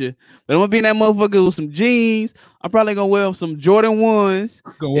gonna picture. But I'm gonna be in that motherfucker with some jeans. I'm probably gonna wear some Jordan 1s.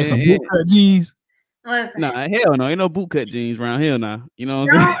 Gonna wear some bootcut jeans. Listen, Nah, hell no, ain't no bootcut jeans around here now. You know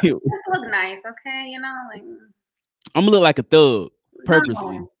what no, I'm saying? just look nice, okay? You know, like I'm gonna look like a thug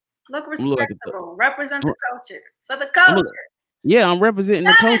purposely. no, look I'm gonna look like a thug. respectable. Represent the culture for the I'm culture. look- Yeah, I'm representing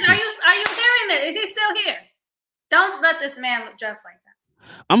the Savage, culture. are you hearing it? Is he still here? Don't let this man look just like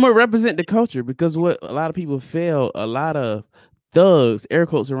that. I'm gonna represent the culture because what a lot of people fail, a lot of thugs, air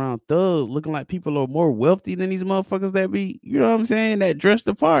quotes around thugs, looking like people are more wealthy than these motherfuckers that be, you know what I'm saying, that dress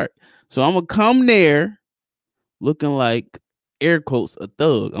the part. So I'm gonna come there looking like air quotes a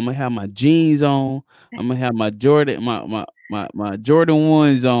thug. I'm gonna have my jeans on. I'm gonna have my Jordan, my Jordan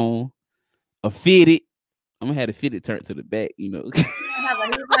 1s on, a fitted. I'm gonna have the fitted turned to the back, you know. He's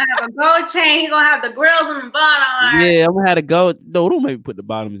gonna have a gold chain. He's gonna have the grills on the bottom. Yeah, I'm gonna have to go. No, don't make me put the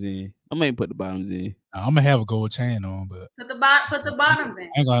bottoms in. I'm gonna put the bottoms in. I'm gonna have a gold chain on, but Put the bottoms in. I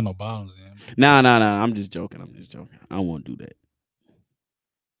ain't gonna have no bottoms in. Nah. I'm just joking. I won't do that.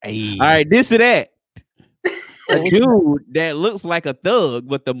 Hey, All right, this or that. A dude that looks like a thug,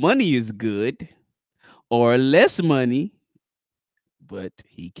 but the money is good, or less money, but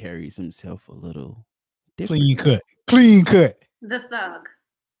he carries himself a little different. clean cut. The thug.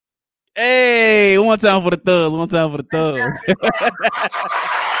 Hey, one time for the thugs. One time for the thugs.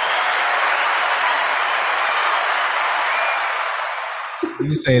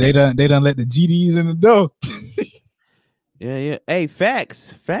 You say they done let the GDs in the door. Yeah. Hey,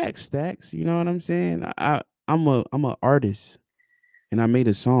 facts, Stacks. You know what I'm saying? I'm a artist, and I made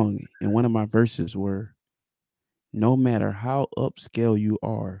a song, and one of my verses were, "No matter how upscale you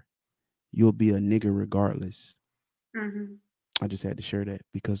are, you'll be a nigga regardless." Mm-hmm. I just had to share that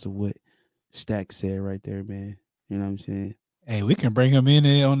because of what Stacks said right there, man. You know what I'm saying? Hey, we can bring him in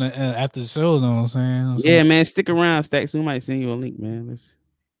there on the after the show. Know what I'm saying? Yeah, man. Stick around, Stacks. We might send you a link, man. Let's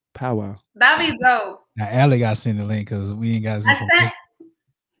powwow. That'd be dope. Now, Allie got to send the link because we ain't got his I information.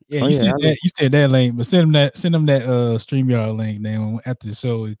 Yeah, Oh, you yeah, said Allie. that. You said that link, but send him that StreamYard link. Then after the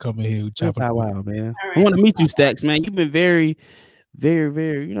show, we come in here, we chop it. Powwow, man. All I right. want to meet you, Stacks, man. You've been very, very,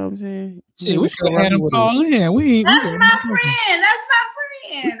 very. You know what I'm saying? Shit, we could have had him call in. We That's could my friend. That's my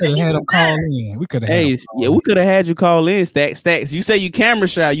friend. have had him call in. We could have. Hey, yeah, we could have had you call in, Stacks. You say you camera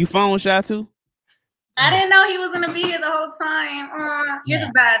shy, you phone shy too? I didn't know he was gonna be here the whole time. You're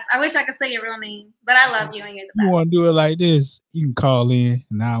the best. I wish I could say your real name, but I love you and you're the You best. want to do it like this? You can call in Call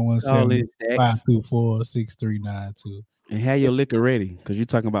 917 in, Stacks, 524-6392. and have your liquor ready because you're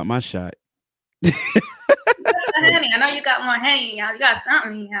talking about my shot. Honey, I know you got more honey, y'all. You got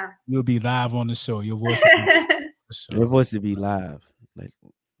something, y'all. You'll be live on the show. Your voice. Will be on the show. Your voice would be live. Like,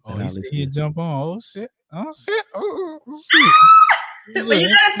 Oh, that I he said listen he'd to. jump on. Oh shit. Oh shit. Oh, But you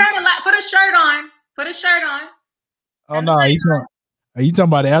gotta turn the light. Put a shirt on. Put a shirt on. Oh no, are you talking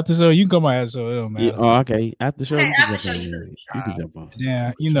about the after show? You can come out after show. It don't matter. Yeah, oh, okay. After the show, Okay, you can after jump show, on. you You can jump on.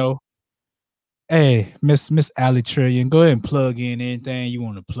 Yeah, you know. Hey, Miss Allie Trillion, go ahead and plug in anything you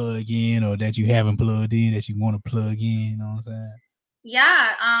want to plug in or that you haven't plugged in that you want to plug in. You know what I'm saying? Yeah,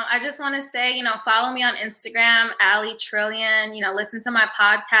 I just want to say, follow me on Instagram, Ali Trillion. Listen to my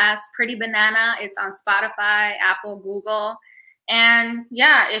podcast, Pretty Banana. It's on Spotify, Apple, Google. And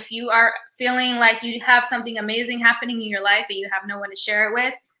yeah, if you are feeling like you have something amazing happening in your life and you have no one to share it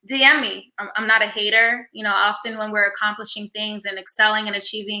with, DM me. I'm not a hater. Often when we're accomplishing things and excelling and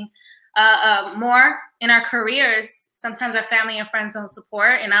achieving more in our careers, sometimes our family and friends don't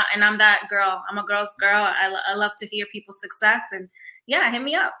support. And I'm that girl. I'm a girl's girl. I love to hear people's success. And yeah, hit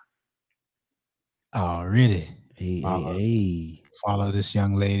me up. Already. Hey, Follow this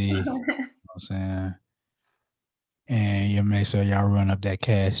young lady. You know what I'm saying? And you make sure y'all run up that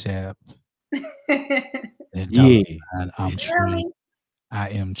Cash App. Yeah. I'm Trillion. I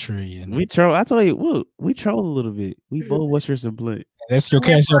am Trillion. We troll. I told you, look, we troll a little bit. We both Western and Blunt. That's your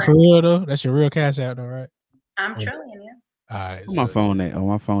Cash App for real though? That's your real Cash App though, right? I'm Trillion, yeah. All right. Put my phone at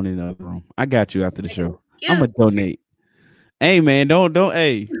my phone in the other room. I got you after the show. Cute. I'm gonna donate. Hey man, don't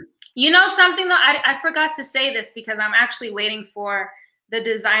hey. You know something though? I forgot to say this because I'm actually waiting for the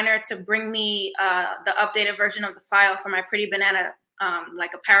designer to bring me the updated version of the file for my Pretty Banana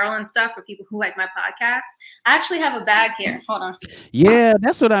like apparel and stuff for people who like my podcast. I actually have a bag here. Hold on. Yeah,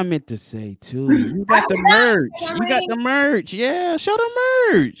 that's what I meant to say too. You got the merch. You got the merch. Yeah, show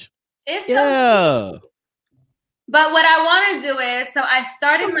the merch. It's so Yeah. But what I want to do is, so I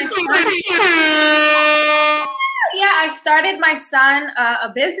started my son. Yeah, I started my son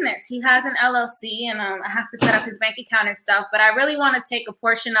a business. He has an LLC, and I have to set up his bank account and stuff. But I really want to take a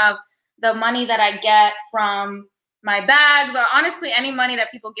portion of the money that I get from my bags, or honestly any money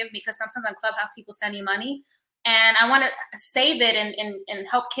that people give me, because sometimes on Clubhouse people send me money, and I want to save it and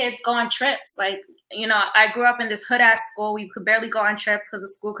help kids go on trips. Like, you know, I grew up in this hood ass school. We could barely go on trips because the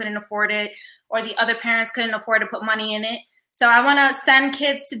school couldn't afford it, or the other parents couldn't afford to put money in it. So I want to send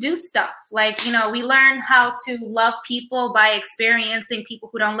kids to do stuff. Like, you know, we learn how to love people by experiencing people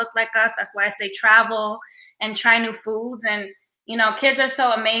who don't look like us. That's why I say travel and try new foods. And, you know, kids are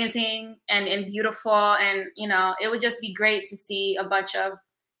so amazing and beautiful. And, you know, it would just be great to see a bunch of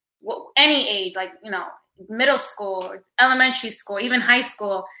any age, like, you know, middle school, or elementary school, even high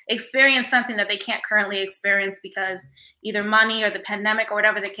school, experience something that they can't currently experience because either money or the pandemic or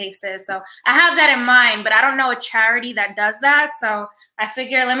whatever the case is. So I have that in mind, but I don't know a charity that does that. So I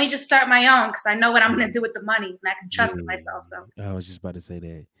figure, let me just start my own, because I know what I'm going to do with the money, and I can trust myself. So I was just about to say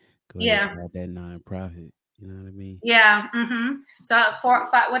that. Go ahead Yeah. and start that nonprofit. You know what I mean? yeah. So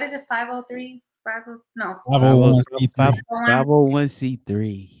what is it? 503? No. 501c3.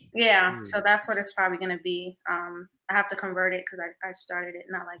 501c3. Yeah. So that's what it's probably going to be. I have to convert it because I started it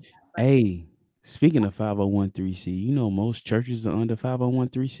not like that. But Hey, speaking of 501c, you know most churches are under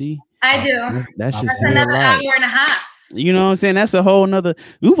 501c. I do. That should That's say a another lot. hour and a half. You know what I'm saying? That's a whole nother.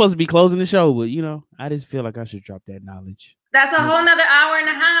 We were supposed to be closing the show, but you know, I just feel like I should drop that knowledge. That's a whole nother hour and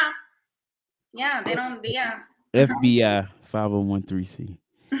a half. Yeah, they don't. Yeah. FBI 501c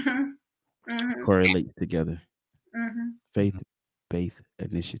Mhm. correlate together. Mhm. Faith-based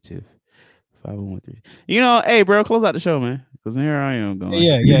initiative 501c. You know, hey, bro, close out the show, man, because here I am going.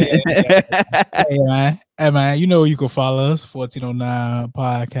 Yeah. Hey, man, you know you can follow us, 1409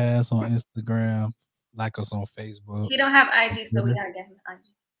 Podcast on Instagram, like us on Facebook. He don't have IG, so we gotta get him IG.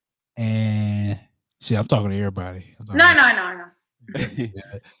 And shit, I'm talking to everybody. No.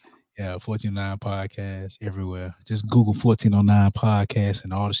 Yeah, 1409 Podcast everywhere. Just Google 1409 Podcast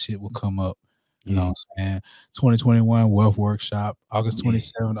and all the shit will come up. You know what I'm saying? 2021 Wealth Workshop, August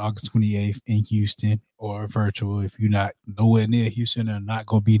 27th, August 28th in Houston, or virtual. If you're not nowhere near Houston or not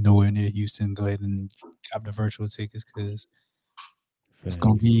going to be nowhere near Houston, go ahead and cop the virtual tickets, because it's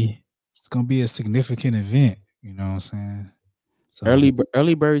going to be a significant event. You know what I'm saying? So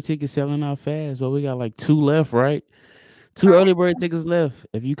early bird tickets selling out fast. Well, we got like 2 left, right? 2 early bird tickets left.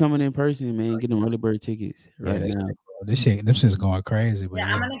 If you coming in person, man, get them early bird tickets right now. This shit's going crazy. But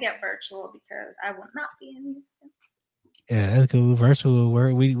I'm gonna get virtual because I will not be in Houston. Yeah, that's cool. Virtual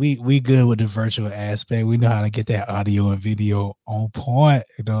work. We good with the virtual aspect. We know how to get that audio and video on point.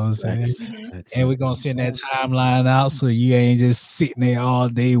 You know what I'm saying? And we're gonna send that timeline out so you ain't just sitting there all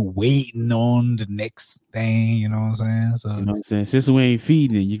day waiting on the next thing. You know what I'm saying? So you know what I'm saying? Since we ain't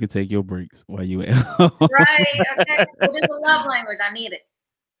feeding it, you can take your breaks while you at Right. Okay. It is a love language. I need it.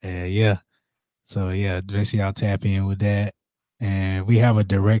 Yeah. So yeah, make sure y'all tap in with that. And we have a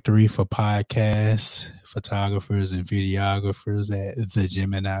directory for podcasts, photographers, and videographers at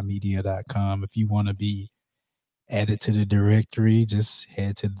thegemiниmedia.com. If you want to be added to the directory, just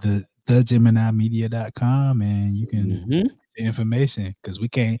head to thegemiниmedia.com and you can get the information, because we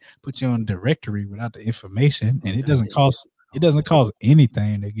can't put you on the directory without the information, and it doesn't cost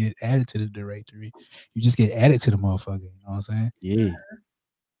anything to get added to the directory. You just get added to the motherfucker. You know what I'm saying? Yeah.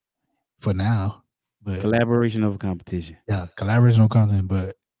 For now. But collaboration over competition. Yeah, collaboration over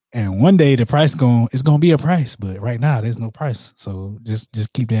competition. And one day the price it's gonna be a price, but right now there's no price. So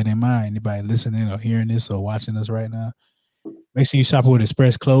just keep that in mind. Anybody listening or hearing this or watching us right now, make sure you shop with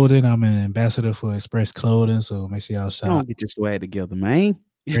Express Clothing. I'm an ambassador for Express Clothing, so make sure y'all shop. Don't get your swag together, man.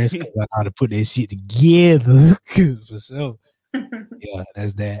 Express, I know how to put that shit together for sure. Yeah,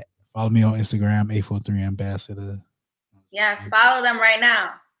 that's that. Follow me on Instagram, 843 Ambassador. Yes, follow them right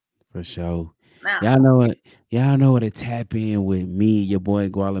now. For sure. Wow. Y'all know what to tap in with me, your boy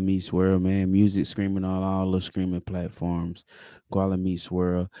Guala Meets World, man. Music streaming on all the streaming platforms. Guala Meets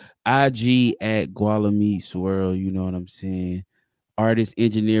World. IG at Guala Meets World. You know what I'm saying? Artist,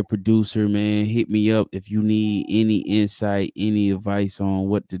 engineer, producer, man. Hit me up if you need any insight, any advice on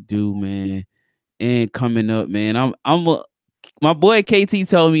what to do, man. And coming up, man, my boy KT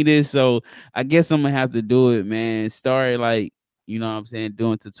told me this, so I guess I'm gonna have to do it, man. Start like, you know what I'm saying,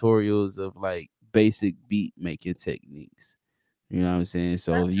 doing tutorials of like basic beat making techniques. You know what I'm saying?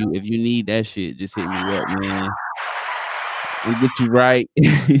 So if you need that shit, just hit me up, man. We'll get you right.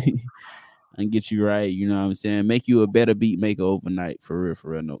 and get you right. You know what I'm saying? Make you a better beat maker overnight. For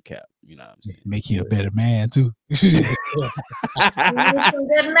real, no cap. You know what I'm saying? Make you a better man too. We need some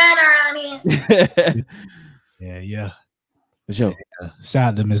good men around here. Yeah. For sure. Shout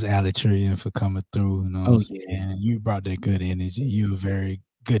out to Miss Alitrian for coming through. You know what Oh, I'm saying? You brought that good energy. You a very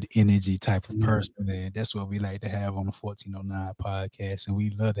good energy type of person, and that's what we like to have on the 1409 podcast. And we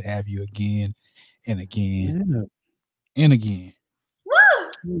love to have you again and again and again.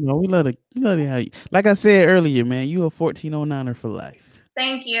 Woo! You know, we love to have you. Like I said earlier, man, you a 1409er for life.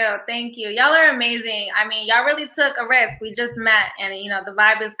 Thank you. Y'all are amazing. I mean, y'all really took a risk. We just met, and you know the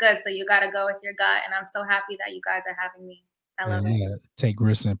vibe is good. So you got to go with your gut. And I'm so happy that you guys are having me. I love it. Take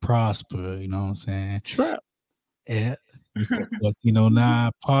risks and prosper. You know what I'm saying? Trap. Yeah. It's the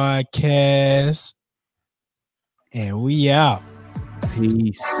 1409 podcast, and we out.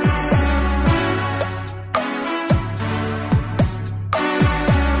 Peace.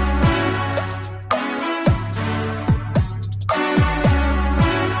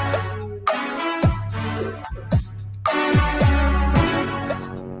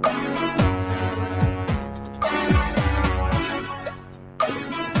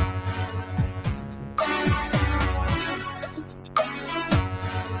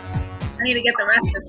 I need to get the rest of it.